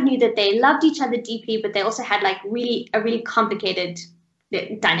I kind of knew that they loved each other deeply, but they also had like a really complicated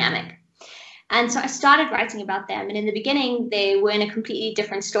dynamic. And so I started writing about them, and in the beginning, they were in a completely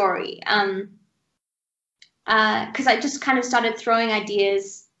different story. Because I just kind of started throwing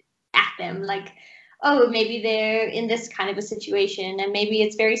ideas at them, like, oh, maybe they're in this kind of a situation, and maybe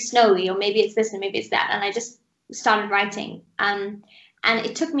it's very snowy, or maybe it's this, and maybe it's that. And I just started writing. And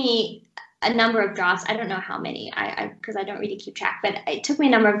it took me a number of drafts. I don't know how many, because I don't really keep track, but it took me a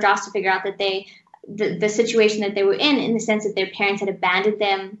number of drafts to figure out that the situation that they were in the sense that their parents had abandoned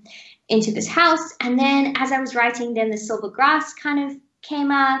them into this house. And then as I was writing, then the silver grass kind of came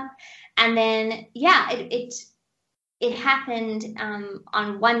up. And then, it happened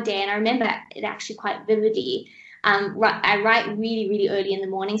on one day, and I remember it actually quite vividly. I write really, really early in the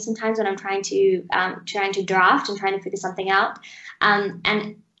morning sometimes when I'm trying to draft and trying to figure something out.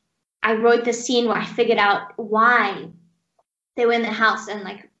 And I wrote this scene where I figured out why they were in the house and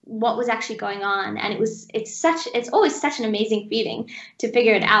like what was actually going on. And it's always such an amazing feeling to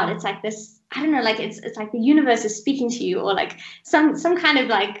figure it out. It's like this, I don't know, like it's like the universe is speaking to you, or like some kind of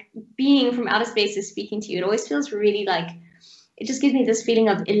like being from outer space is speaking to you. It always feels really like, it just gives me this feeling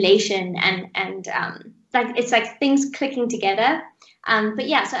of elation and like it's like things clicking together. But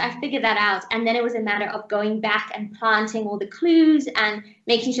yeah, so I figured that out, and then it was a matter of going back and planting all the clues and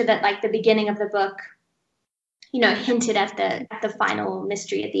making sure that like the beginning of the book, hinted at the final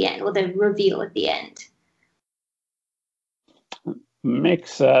mystery at the end, or the reveal at the end. Might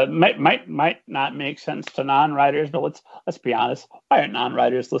not make sense to non-writers, but let's be honest. Why aren't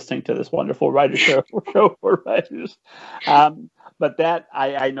non-writers listening to this wonderful writer show for writers? But that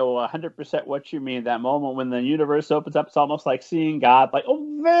I know 100% what you mean. That moment when the universe opens up, it's almost like seeing God. Like,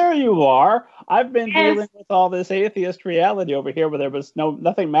 oh, there you are. I've been dealing with all this atheist reality over here, where there was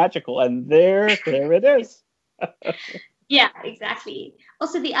nothing magical, and there it is. Yeah, exactly.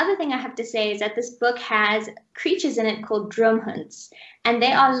 Also, the other thing I have to say is that this book has creatures in it called droomhunds, and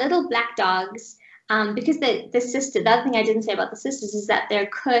they are little black dogs. Because the other thing I didn't say about the sisters is that they're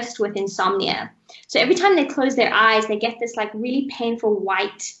cursed with insomnia. So every time they close their eyes, they get this like really painful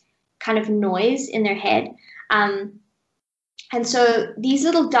white kind of noise in their head. And so these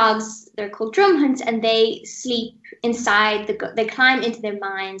little dogs, they're called droomhunds, and they sleep inside. They climb into their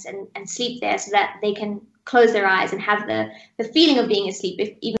minds and sleep there so that they can close their eyes and have the feeling of being asleep,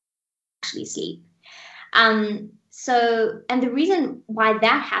 if even actually sleep. And the reason why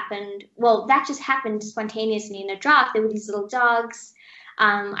that happened, well, that just happened spontaneously in a draft. There were these little dogs.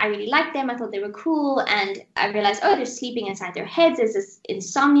 I really liked them. I thought they were cool. And I realized, oh, they're sleeping inside their heads. There's this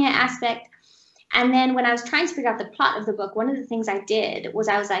insomnia aspect. And then when I was trying to figure out the plot of the book, one of the things I did was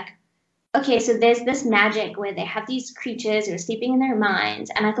I was like, okay, so there's this magic where they have these creatures who are sleeping in their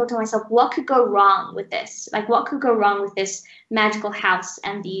minds. And I thought to myself, what could go wrong with this? Like, what could go wrong with this magical house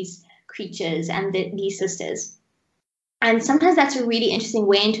and these creatures and these sisters? And sometimes that's a really interesting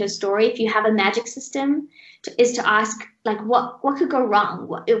way into a story. If you have a magic system, is to ask, like, what could go wrong?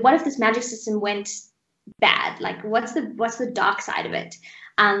 What if this magic system went bad? Like, what's the dark side of it?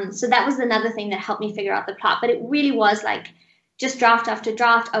 So that was another thing that helped me figure out the plot. But it really was like just draft after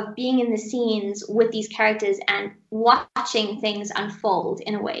draft of being in the scenes with these characters and watching things unfold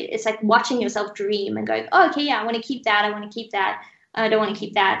in a way. It's like watching yourself dream and going, oh, okay, yeah, I want to keep that. I want to keep that. I don't want to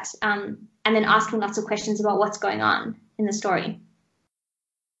keep that. And then asking lots of questions about what's going on in the story.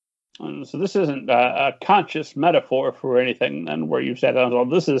 So this isn't a conscious metaphor for anything, then, where you said, "Oh, well,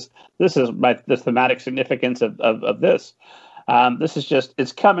 this is the thematic significance of this." This is just,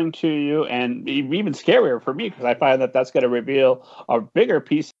 it's coming to you, and even scarier for me, because I find that that's going to reveal a bigger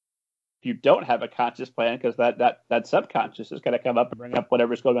piece if you don't have a conscious plan, because that subconscious is going to come up and bring up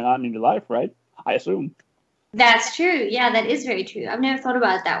whatever's going on in your life, right? I assume. That's true. Yeah, that is very true. I've never thought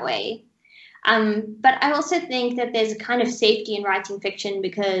about it that way. But I also think that there's a kind of safety in writing fiction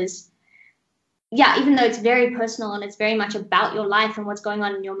because, yeah, even though it's very personal and it's very much about your life and what's going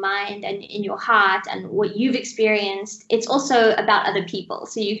on in your mind and in your heart and what you've experienced, it's also about other people.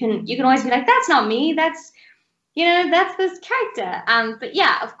 So you can always be like, that's not me. That's this character. But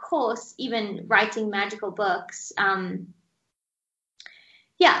yeah, of course, even writing magical books,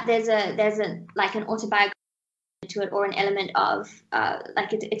 yeah, there's a like an autobiography to it or an element of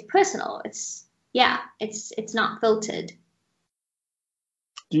like it's personal. It's not filtered.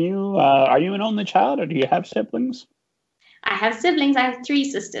 Do you are you an only child, or do you have siblings? I have siblings. I have three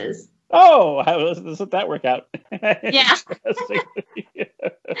sisters. Oh, how does that work out? Yeah. Interesting.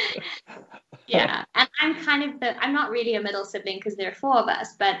 Yeah, and I'm not really a middle sibling because there are four of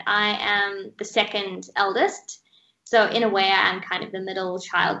us, but I am the second eldest. So in a way, I am kind of the middle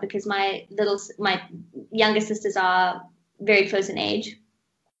child because my younger sisters are very close in age.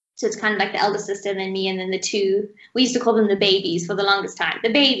 So it's kind of like the elder sister and then me and then the two. We used to call them the babies for the longest time.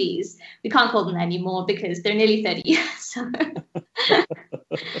 The babies. We can't call them that anymore because they're nearly 30. So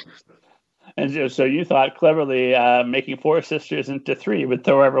And so you thought cleverly making four sisters into three would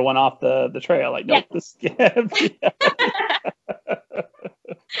throw everyone off the trail. Like, yeah. nope, this. Yeah.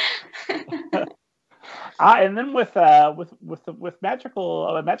 And then with a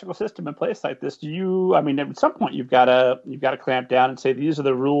magical system in place like this, do you? I mean, at some point you've got to clamp down and say these are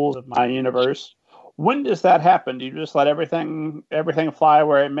the rules of my universe. When does that happen? Do you just let everything fly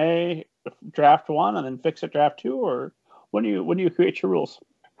where it may, draft one, and then fix it draft two, or when do you create your rules?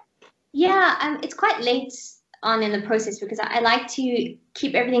 Yeah, it's quite late on in the process because I like to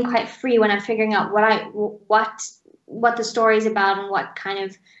keep everything quite free when I'm figuring out what the story is about and what kind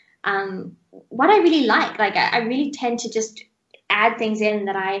of what I really like. Like I really tend to just add things in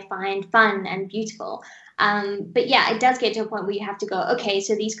that I find fun and beautiful. But yeah, it does get to a point where you have to go, okay,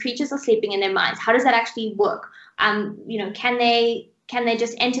 so these creatures are sleeping in their minds. How does that actually work? Can they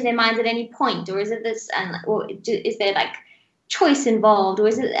just enter their minds at any point, or is it this? Is there like choice involved, or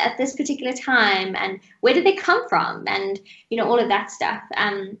is it at this particular time, and where did they come from, and all of that stuff.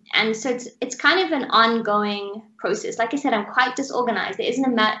 And so it's kind of an ongoing process. Like I said, I'm quite disorganized. There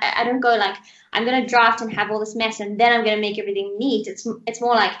isn't I don't go like I'm going to draft and have all this mess and then I'm going to make everything neat. It's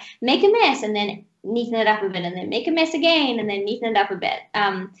more like make a mess and then neaten it up a bit and then make a mess again and then neaten it up a bit.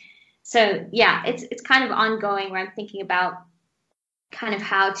 So yeah, it's kind of ongoing where I'm thinking about kind of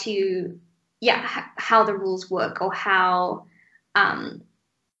how the rules work, or um,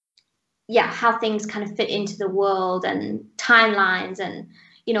 how things kind of fit into the world and timelines and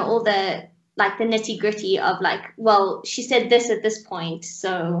all the like the nitty gritty of like, well, she said this at this point,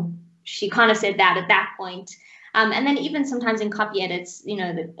 so she kind of said that at that point. And then even sometimes in copy edits,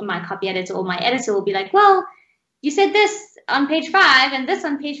 my copy editor or my editor will be like, well, you said this on page 5 and this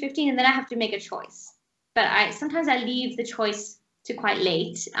on page 15, and then I have to make a choice. But I sometimes leave the choice to quite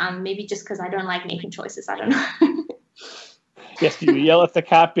late, maybe just because I don't like making choices. I don't know. Yes, you yell at the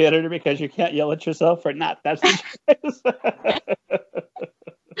copy editor because you can't yell at yourself or not. That's the choice.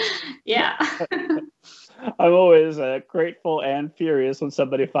 Yeah. I'm always grateful and furious when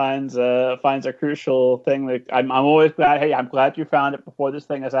somebody finds a crucial thing. Like I'm always glad. Hey, I'm glad you found it before this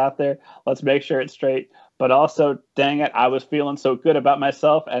thing is out there. Let's make sure it's straight. But also, dang it, I was feeling so good about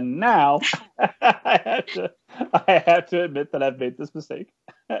myself, and now I have to admit that I've made this mistake.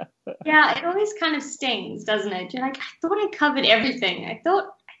 Yeah, it always kind of stings, doesn't it? You're like, I thought I covered everything. I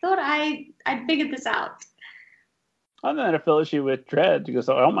figured this out. And then it fills you with dread because,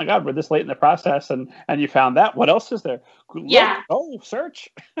 oh my God, we're this late in the process, and you found that. What else is there? Look, Yeah. oh, search.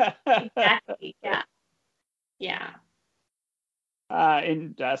 Exactly. Yeah. Yeah.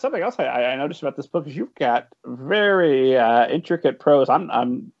 And something else I noticed about this book is you've got very intricate prose.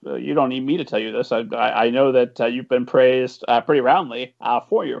 You don't need me to tell you this. I know that you've been praised pretty roundly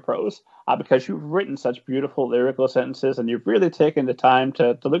for your prose because you've written such beautiful lyrical sentences, and you've really taken the time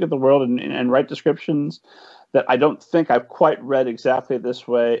to look at the world and write descriptions that I don't think I've quite read exactly this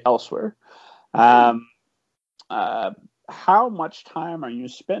way elsewhere. Um, how much time are you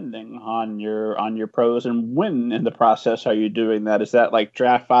spending on your prose, and when in the process are you doing that? Is that like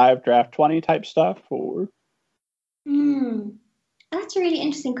draft 5, draft 20 type stuff, or? That's a really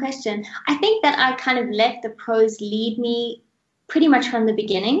interesting question. I think that I kind of let the prose lead me pretty much from the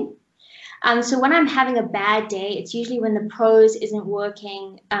beginning. So when I'm having a bad day, it's usually when the prose isn't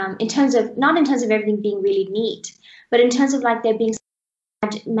working, in terms of, not in terms of everything being really neat, but in terms of like there being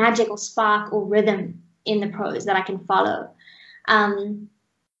magical spark or rhythm in the prose that I can follow.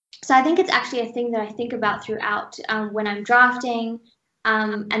 So I think it's actually a thing that I think about throughout, when I'm drafting,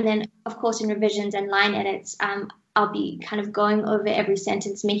 and then of course in revisions and line edits, I'll be kind of going over every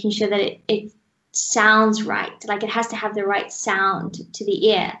sentence, making sure that it sounds right. Like it has to have the right sound to the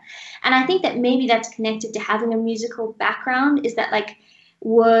ear. And I think that maybe that's connected to having a musical background, is that like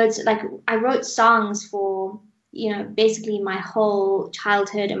words, like I wrote songs for, basically my whole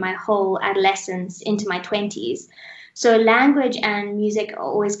childhood and my whole adolescence into my 20s. So language and music are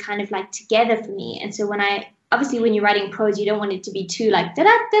always kind of like together for me. And so obviously when you're writing prose, you don't want it to be too like da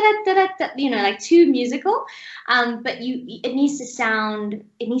da da da da da, like too musical. But it needs to sound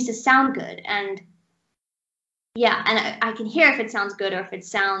good. And yeah, and I can hear if it sounds good or if it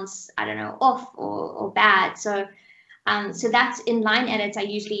sounds, I don't know, off or bad. So that's in line edits. I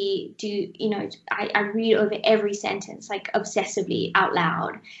usually do, I read over every sentence like obsessively out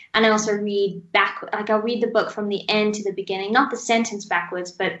loud. And I also read back, like I'll read the book from the end to the beginning, not the sentence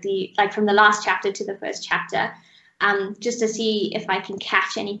backwards, but from the last chapter to the first chapter, just to see if I can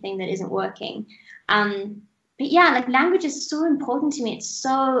catch anything that isn't working. But yeah, like language is so important to me. It's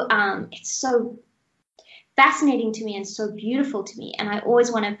so fascinating to me and so beautiful to me. And I always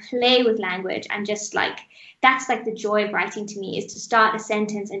want to play with language, and just like, that's like the joy of writing to me, is to start a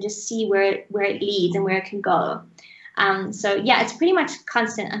sentence and just see where it leads and where it can go. So yeah, it's pretty much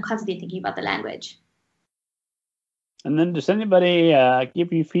constant. I'm constantly thinking about the language. And then does anybody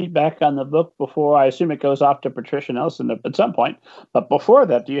give you feedback on the book before? I assume it goes off to Patricia Nelson at some point. But before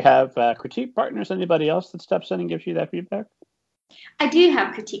that, do you have critique partners? Anybody else that steps in and gives you that feedback? I do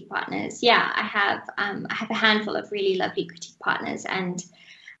have critique partners. Yeah, I have a handful of really lovely critique partners, and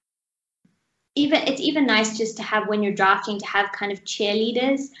it's even nice just to have, when you're drafting, to have kind of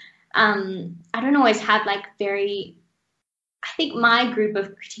cheerleaders. I don't always have like I think my group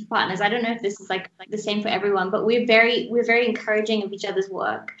of critique partners, I don't know if this is like the same for everyone, but we're very encouraging of each other's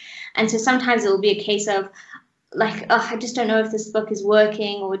work. And so sometimes it will be a case of like, oh, I just don't know if this book is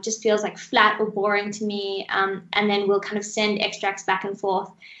working, or it just feels like flat or boring to me. And then we'll kind of send extracts back and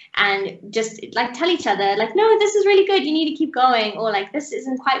forth and just like tell each other like, no, this is really good, you need to keep going, or like this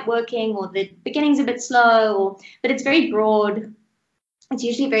isn't quite working, or the beginning's a bit slow, but it's very broad. It's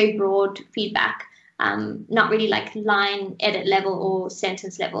usually very broad feedback, not really like line edit level or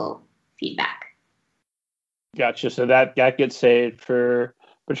sentence level feedback. Gotcha. So that gets saved for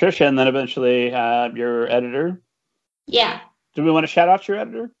Patricia, and then eventually your editor. Yeah. Do we want to shout out your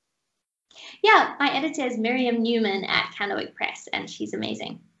editor? Yeah, my editor is Miriam Newman at Candlewick Press, and she's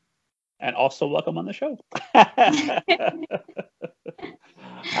amazing. And also welcome on the show.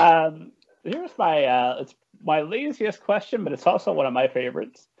 Here's it's my laziest question, but it's also one of my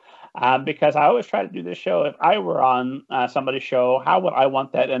favorites, because I always try to do this show. If I were on somebody's show, how would I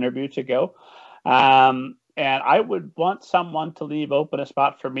want that interview to go? And I would want someone to leave open a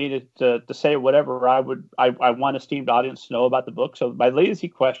spot for me to say whatever I want esteemed audience to know about the book. So my lazy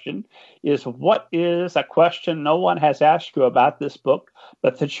question is, what is a question no one has asked you about this book,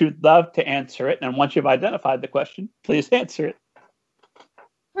 but that you'd love to answer it? And once you've identified the question, please answer it.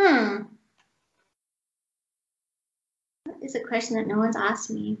 What is a question that no one's asked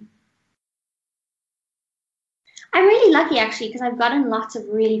me? I'm really lucky, actually, because I've gotten lots of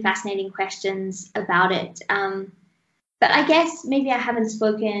really fascinating questions about it. But I guess maybe I haven't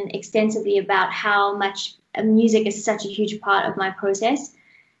spoken extensively about how much music is such a huge part of my process.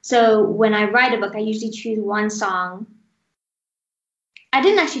 So when I write a book, I usually choose one song. I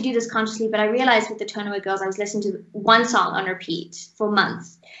didn't actually do this consciously, but I realized with the Turnaway Girls, I was listening to one song on repeat for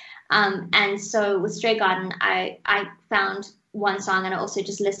months. And so with Stray Garden, I found one song, and I also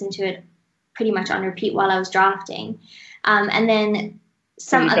just listened to it pretty much on repeat while I was drafting. And then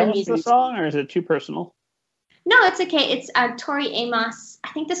some other music. Can you tell us the song, or is it too personal? No, it's okay. It's Tori Amos. I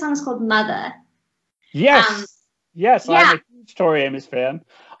think the song is called Mother. Yes. Yes, yeah. I'm a huge Tori Amos fan.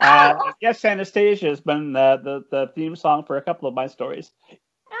 Yes, Anastasia has been the theme song for a couple of my stories.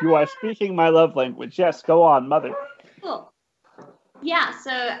 You are speaking my love language. Yes, go on, Mother. Cool. Yeah, so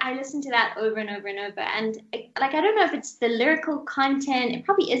I listened to that over and over and over. And like, I don't know if it's the lyrical content. It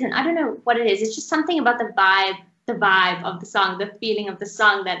probably isn't. I don't know what it is. It's just something about the vibe of the song, the feeling of the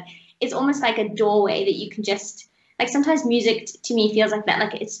song, that it's almost like a doorway that you can just, like, sometimes music to me feels like that.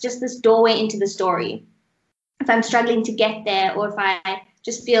 Like it's just this doorway into the story. If I'm struggling to get there, or if I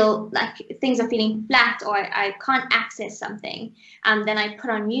just feel like things are feeling flat or I can't access something, then I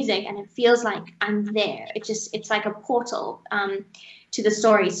put on music and it feels like I'm there. It's like a portal to the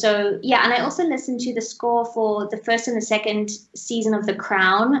story. So yeah, and I also listened to the score for the first and the second season of The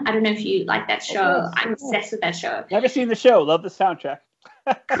Crown. I don't know if you like that show. Oh, yes. I'm obsessed with that show. Never seen the show. Love the soundtrack.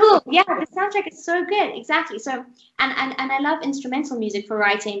 Cool. Yeah, the soundtrack is so good. Exactly. So and I love instrumental music for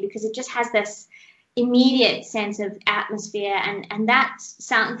writing because it just has this immediate sense of atmosphere, and that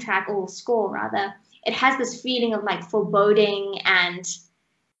soundtrack, or score rather, it has this feeling of like foreboding, and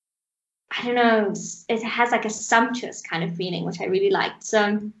I don't know, it has like a sumptuous kind of feeling, which I really liked.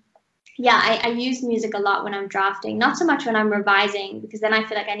 So yeah, I use music a lot when I'm drafting, not so much when I'm revising, because then I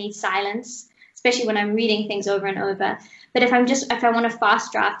feel like I need silence, especially when I'm reading things over and over. But if I want to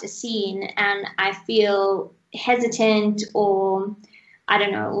fast draft a scene and I feel hesitant or I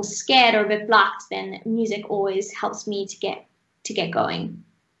don't know, or scared or a bit blocked, then music always helps me to get going.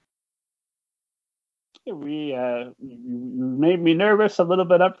 You made me nervous a little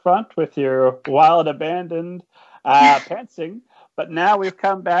bit up front with your wild, abandoned pantsing, but now we've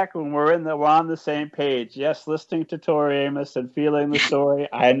come back and we're on the same page. Yes, listening to Tori Amos and feeling the story,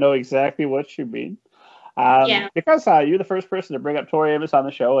 I know exactly what you mean. Yeah. Because you're the first person to bring up Tori Amos on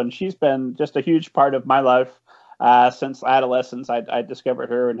the show, and she's been just a huge part of my life since adolescence. I discovered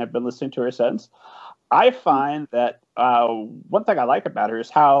her and have been listening to her since. I find that one thing I like about her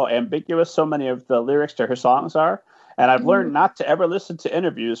is how ambiguous so many of the lyrics to her songs are. And I've learned not to ever listen to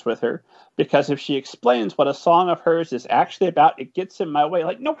interviews with her, because if she explains what a song of hers is actually about, it gets in my way.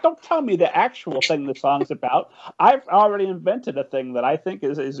 Like, no, don't tell me the actual thing the song's about. I've already invented a thing that I think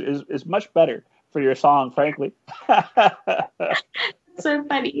is much better for your song, frankly. So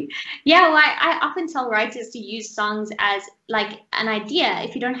funny. Yeah, well, I often tell writers to use songs as like an idea.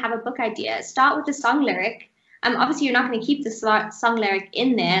 If you don't have a book idea, start with the song lyric. Obviously, you're not going to keep the song lyric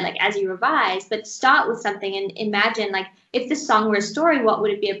in there like as you revise, but start with something and imagine like if this song were a story, what would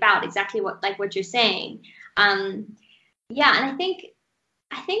it be about? Exactly what you're saying. Yeah, and I think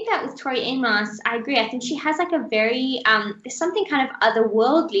that with Tori Amos, I agree. I think she has like a very there's something kind of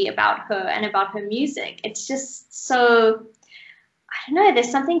otherworldly about her and about her music. It's just so, I don't know,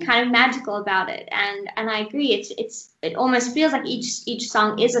 there's something kind of magical about it, and I agree. It almost feels like each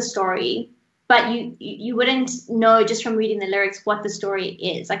song is a story, but you wouldn't know just from reading the lyrics what the story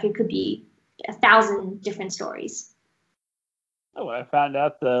is. Like it could be 1,000 different stories. Oh, when I found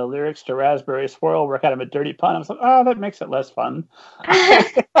out the lyrics to Raspberry Swirl were kind of a dirty pun, I was like, oh, that makes it less fun.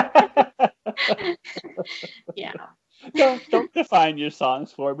 Yeah. Don't define your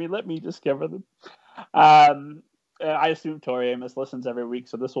songs for me. Let me discover them. I assume Tori Amos listens every week,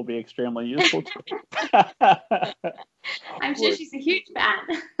 so this will be extremely useful to her. I'm sure she's a huge fan.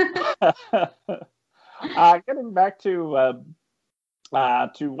 Getting back to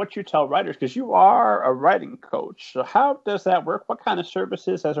what you tell writers, because you are a writing coach. So how does that work? What kind of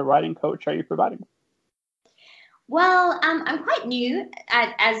services as a writing coach are you providing? Well, I'm quite new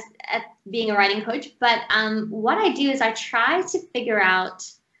at being a writing coach, but what I do is I try to figure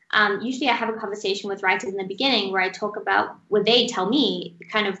out. Usually I have a conversation with writers in the beginning where I talk about, where they tell me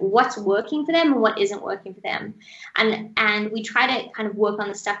kind of what's working for them and what isn't working for them. And we try to kind of work on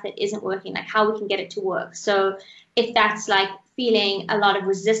the stuff that isn't working, like how we can get it to work. So if that's like feeling a lot of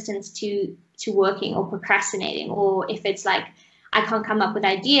resistance to working or procrastinating, or if it's like I can't come up with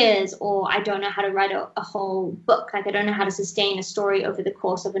ideas, or I don't know how to write a whole book, like I don't know how to sustain a story over the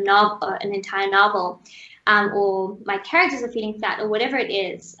course of a novel, an entire novel, or my characters are feeling flat, or whatever it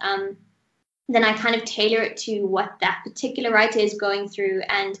is, then I kind of tailor it to what that particular writer is going through.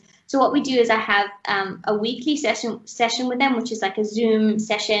 And so what we do is I have a weekly session with them, which is like a Zoom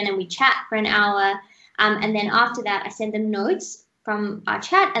session, and we chat for an hour. And then after that, I send them notes from our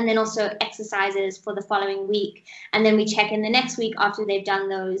chat, and then also exercises for the following week. And then we check in the next week after they've done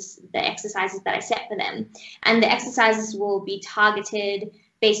the exercises that I set for them. And the exercises will be targeted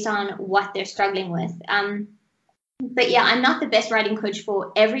based on what they're struggling with. But yeah, I'm not the best writing coach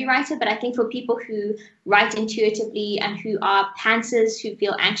for every writer, but I think for people who write intuitively and who are pantsers, who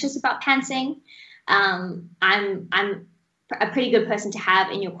feel anxious about pantsing, I'm a pretty good person to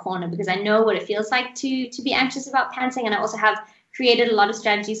have in your corner, because I know what it feels like to be anxious about pantsing, and I also have created a lot of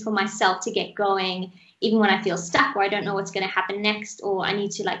strategies for myself to get going, even when I feel stuck or I don't know what's going to happen next, or I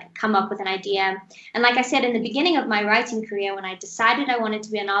need to like come up with an idea. And like I said, in the beginning of my writing career, when I decided I wanted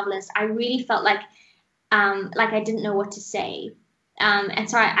to be a novelist, I really felt like I didn't know what to say. And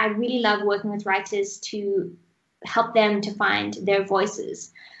so I really love working with writers to help them to find their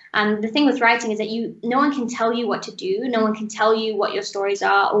voices. The thing with writing is that no one can tell you what to do. No one can tell you what your stories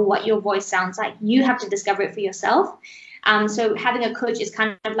are or what your voice sounds like. You have to discover it for yourself. So having a coach is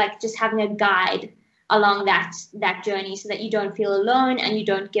kind of like just having a guide along that journey, so that you don't feel alone and you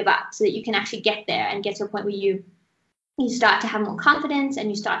don't give up, so that you can actually get there and get to a point where you start to have more confidence and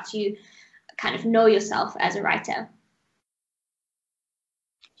you start to kind of know yourself as a writer.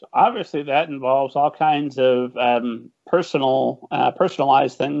 So obviously that involves all kinds of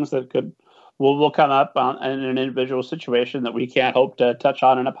personalized things that will come up in an individual situation that we can't hope to touch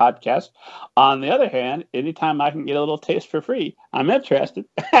on in a podcast. On the other hand, anytime I can get a little taste for free, I'm interested.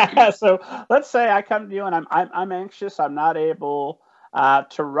 So let's say I come to you and I'm anxious. I'm not able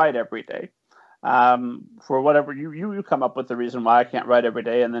to write every day. For whatever you come up with the reason why I can't write every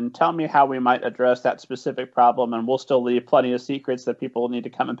day, and then tell me how we might address that specific problem, and we'll still leave plenty of secrets that people need to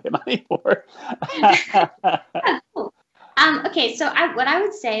come and pay money for. Cool. Okay, so what I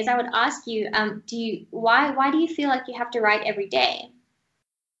would say is I would ask you, why do you feel like you have to write every day?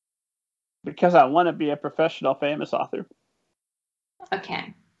 Because I want to be a professional, famous author.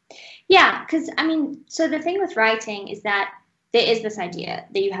 Okay. Yeah, because I mean, so the thing with writing is that there is this idea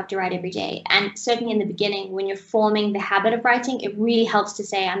that you have to write every day. And certainly in the beginning, when you're forming the habit of writing, it really helps to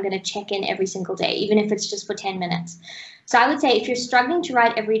say, I'm going to check in every single day, even if it's just for 10 minutes. So I would say if you're struggling to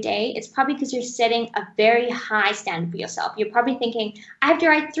write every day, it's probably because you're setting a very high standard for yourself. You're probably thinking, I have to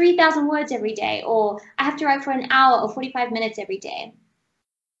write 3,000 words every day, or I have to write for an hour or 45 minutes every day.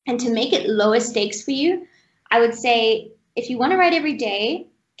 And to make it lower stakes for you, I would say if you want to write every day,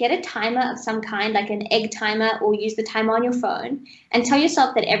 get a timer of some kind, like an egg timer, or use the timer on your phone, and tell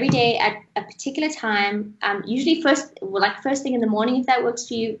yourself that every day at a particular time, usually first thing in the morning, if that works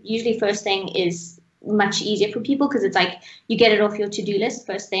for you. Usually first thing is much easier for people because it's like you get it off your to-do list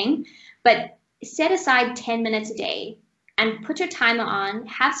first thing. But set aside 10 minutes a day and put your timer on.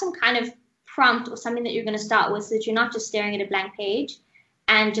 Have some kind of prompt or something that you're going to start with, so that you're not just staring at a blank page,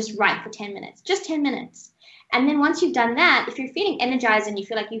 and just write for 10 minutes, just 10 minutes. And then once you've done that, if you're feeling energized and you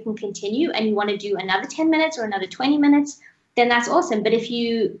feel like you can continue and you want to do another 10 minutes or another 20 minutes, then that's awesome. But if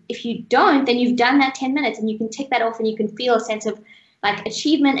you don't, then you've done that 10 minutes and you can tick that off, and you can feel a sense of like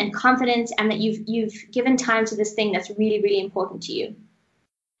achievement and confidence, and that you've given time to this thing that's really, really important to you.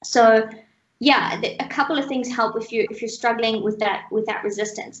 So yeah, a couple of things help if you're struggling with that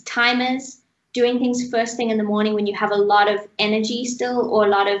resistance. Timers, doing things first thing in the morning when you have a lot of energy still, or a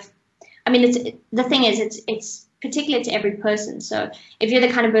lot of, I mean, it's particular to every person. So if you're the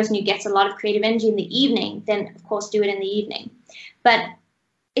kind of person who gets a lot of creative energy in the evening, then of course do it in the evening. But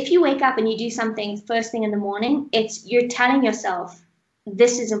if you wake up and you do something first thing in the morning, you're telling yourself,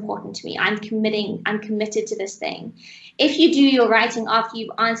 this is important to me. I'm committed to this thing. If you do your writing after you've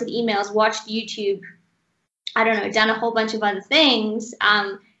answered emails, watched YouTube, I don't know, done a whole bunch of other things,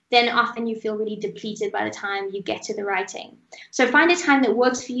 then often you feel really depleted by the time you get to the writing. So find a time that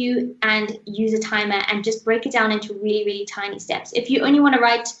works for you and use a timer, and just break it down into really, really tiny steps. If you only want to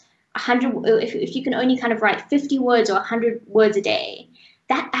write 100, if you can only kind of write 50 words or 100 words a day,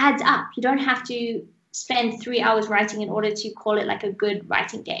 that adds up. You don't have to spend 3 hours writing in order to call it like a good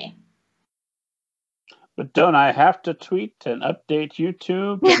writing day. But don't I have to tweet and update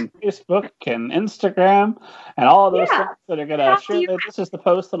YouTube and Facebook and Instagram and all of those things that are going to share that this is the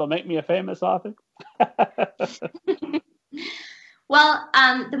post that'll make me a famous author? Well,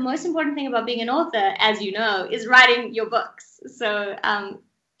 the most important thing about being an author, as you know, is writing your books. So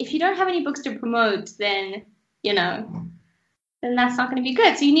if you don't have any books to promote, then that's not going to be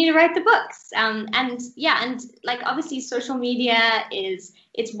good. So you need to write the books. And like obviously social media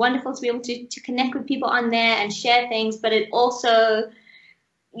it's wonderful to be able to connect with people on there and share things, but it also,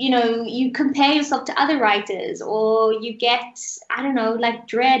 you compare yourself to other writers, or you get, I don't know, like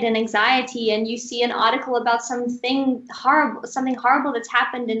dread and anxiety, and you see an article about something horrible that's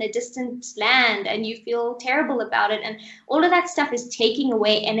happened in a distant land, and you feel terrible about it. And all of that stuff is taking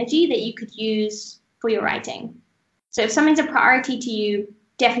away energy that you could use for your writing. So if something's a priority to you,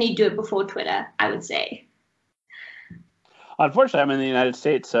 definitely do it before Twitter, I would say. Unfortunately, I'm in the United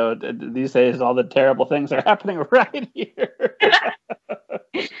States, so these days all the terrible things are happening right here.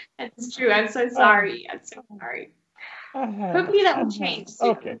 That's true. I'm so sorry. Hopefully that will change soon.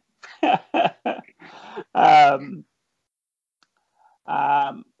 Okay.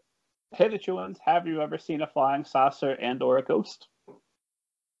 Hey, the Chewins, have you ever seen a flying saucer and or a ghost?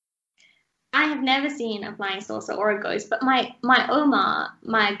 I have never seen a flying saucer or a ghost, but my Oma,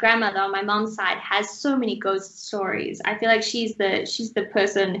 my grandmother on my mom's side, has so many ghost stories. I feel like she's the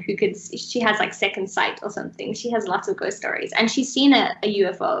person who she has like second sight or something. She has lots of ghost stories, and she's seen a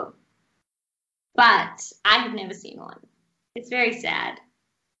UFO, but I have never seen one. It's very sad.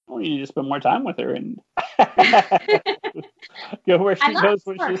 Well, you need to spend more time with her and go where she goes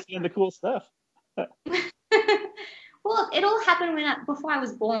when she's seeing the cool stuff. Well, it all happened before I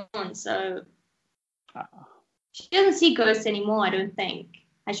was born, so Uh, she doesn't see ghosts anymore, I don't think.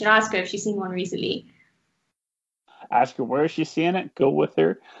 I should ask her if she's seen one recently. Ask her where she's seeing it. Go with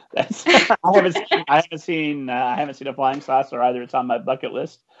her. That's I haven't seen a flying saucer either. It's on my bucket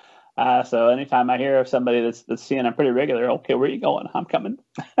list. So anytime I hear of somebody that's seeing them pretty regular, okay, where are you going? I'm coming.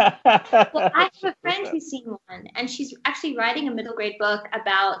 Well, I have a friend who's seen one, and she's actually writing a middle grade book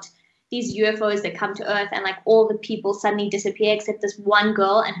about these UFOs that come to Earth, and like all the people suddenly disappear except this one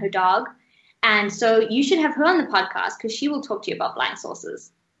girl and her dog. And so you should have her on the podcast because she will talk to you about flying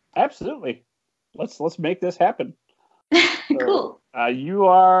saucers. Absolutely. Let's make this happen. Cool. You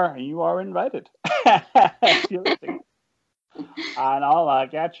are invited. And I'll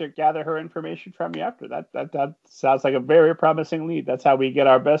gather her information from you after that. That sounds like a very promising lead. That's how we get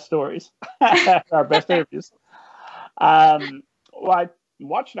our best stories, our best interviews. Well, I'm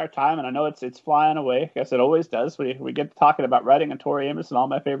watching our time, and I know it's flying away. I guess it always does. We get to talking about writing and Tori Amos and all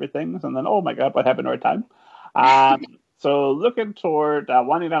my favorite things, and then oh my God, what happened to our time? So looking toward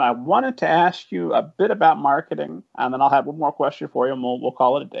winding down, I wanted to ask you a bit about marketing, and then I'll have one more question for you, and we'll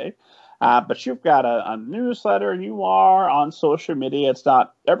call it a day. But you've got a newsletter, and you are on social media. It's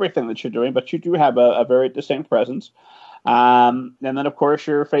not everything that you're doing, but you do have a very distinct presence. And then, of course,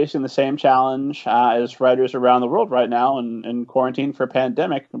 you're facing the same challenge as writers around the world right now in quarantine for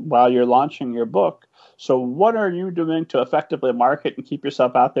pandemic while you're launching your book. So what are you doing to effectively market and keep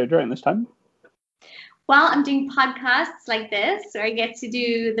yourself out there during this time? Well, I'm doing podcasts like this, where I get to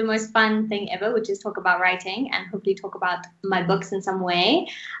do the most fun thing ever, which is talk about writing and hopefully talk about my books in some way.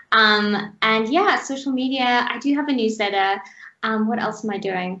 And yeah, social media. I do have a newsletter. What else am I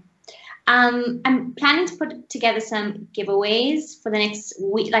doing? I'm planning to put together some giveaways for the next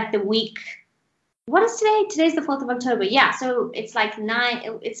week, like the week. What is today? Today's the 4th of October. Yeah, so it's like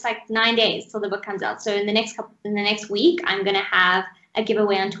 9 days till the book comes out. So in the next week, I'm gonna have a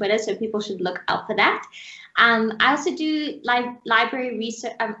giveaway on Twitter, so people should look out for that. I also do library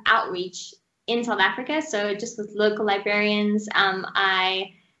research outreach in South Africa, so just with local librarians.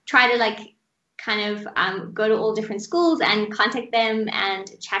 I try to go to all different schools and contact them and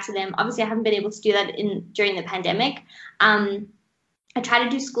chat to them. Obviously, I haven't been able to do that during the pandemic. I try to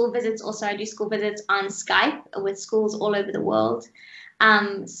do school visits also. I do school visits on Skype with schools all over the world.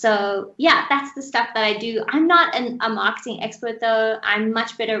 So yeah, that's the stuff that I do. I'm not a marketing expert though. I'm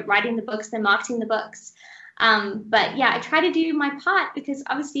much better at writing the books than marketing the books. But yeah, I try to do my part because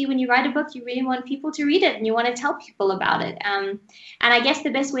obviously when you write a book, you really want people to read it and you want to tell people about it. And I guess the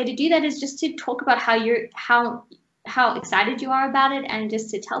best way to do that is just to talk about how excited you are about it and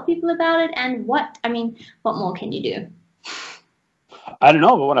just to tell people about it. And what more can you do? I don't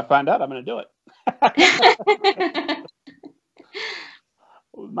know, but when I find out, I'm going to do it.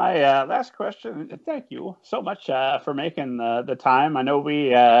 My last question, thank you so much for making the time. I know we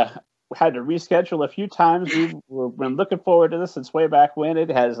had to reschedule a few times. We've been looking forward to this since way back when. It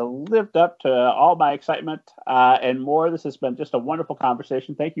has lived up to all my excitement and more. This has been just a wonderful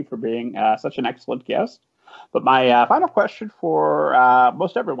conversation. Thank you for being such an excellent guest. But my final question for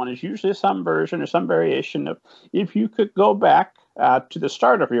most everyone is usually some version or some variation of if you could go back to the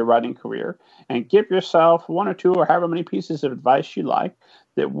start of your writing career and give yourself one or two or however many pieces of advice you like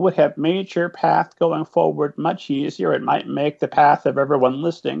that would have made your path going forward much easier. It might make the path of everyone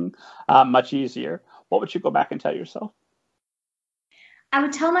listening much easier. What would you go back and tell yourself? I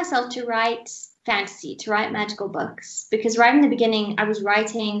would tell myself to write fantasy, to write magical books, because right in the beginning, I was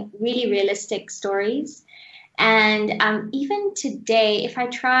writing really realistic stories. And even today, if I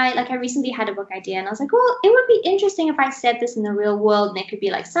try, I recently had a book idea and I was like, well, it would be interesting if I set this in the real world and it could be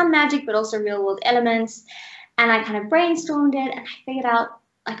like some magic, but also real world elements. And I kind of brainstormed it and I figured out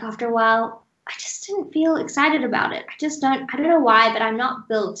after a while, I just didn't feel excited about it. I don't know why, but I'm not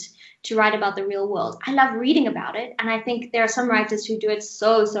built to write about the real world. I love reading about it. And I think there are some writers who do it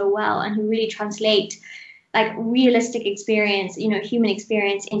so, so well and who really translate realistic experience, human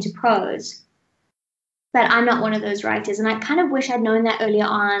experience into prose. But I'm not one of those writers. And I kind of wish I'd known that earlier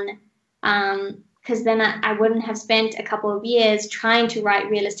on, because then I wouldn't have spent a couple of years trying to write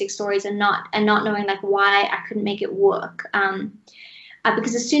realistic stories and not knowing why I couldn't make it work.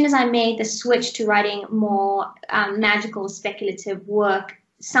 Because as soon as I made the switch to writing more magical, speculative work,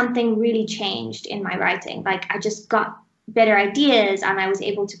 something really changed in my writing. I just got better ideas and I was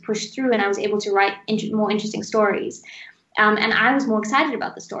able to push through and I was able to write more interesting stories. And I was more excited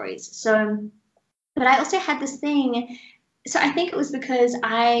about the stories. But I also had this thing, so I think it was because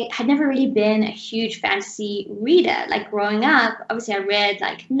I had never really been a huge fantasy reader. Growing up, obviously I read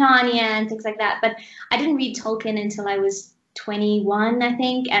Narnia and things like that, but I didn't read Tolkien until I was 21, I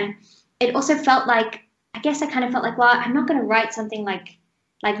think. And it also felt like I guess I kind of felt like, well, I'm not going to write something like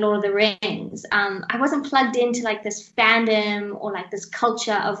Lord of the Rings. I wasn't plugged into like this fandom or like this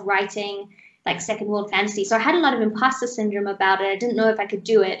culture of writing like second world fantasy. So I had a lot of imposter syndrome about it. I didn't know if I could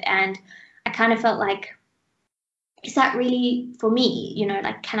do it. And I kind of felt like, is that really for me? You know,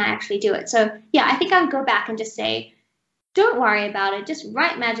 like, can I actually do it? So yeah, I think I would go back and just say, don't worry about it. Just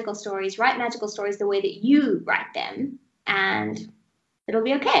write magical stories the way that you write them, and it'll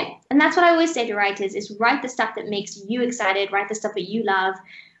be okay. And that's what I always say to writers is write the stuff that makes you excited, write the stuff that you love,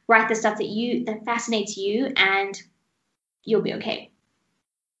 write the stuff that fascinates you, and you'll be okay.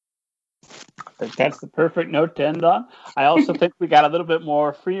 I think that's the perfect note to end on. I also think we got a little bit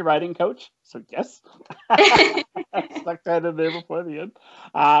more free writing coach. So yes, stuck that in there before the end.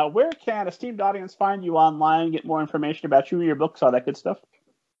 Where can esteemed audience find you online, get more information about you, your books, all that good stuff?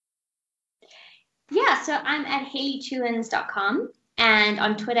 Yeah, so I'm at HayleyChewins.com, and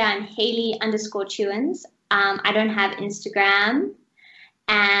on Twitter I'm Hayley_Chewins. I don't have Instagram,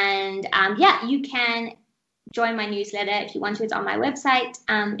 and yeah, you can join my newsletter if you want to. It's on my website.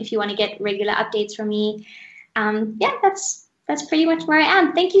 If you want to get regular updates from me, yeah, that's pretty much where I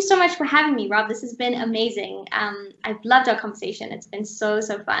am. Thank you so much for having me, Rob. This has been amazing. I've loved our conversation. It's been so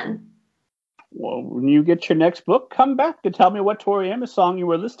fun. Well, when you get your next book, come back and tell me what Tori Amos song you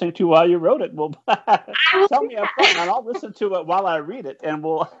were listening to while you wrote it. Well, tell me upfront, and I'll listen to it while I read it, and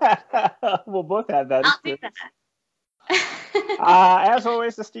we'll both have that experience. I'll do that. As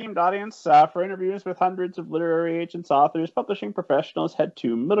always, esteemed audience, for interviews with hundreds of literary agents, authors, publishing professionals, head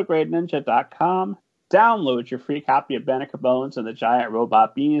to middlegradeninja.com. Download your free copy of Banneker Bones and the Giant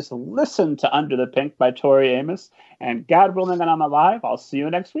Robot Bees. Listen to Under the Pink by Tori Amos. And God willing that I'm alive, I'll see you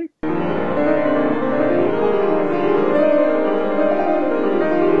next week.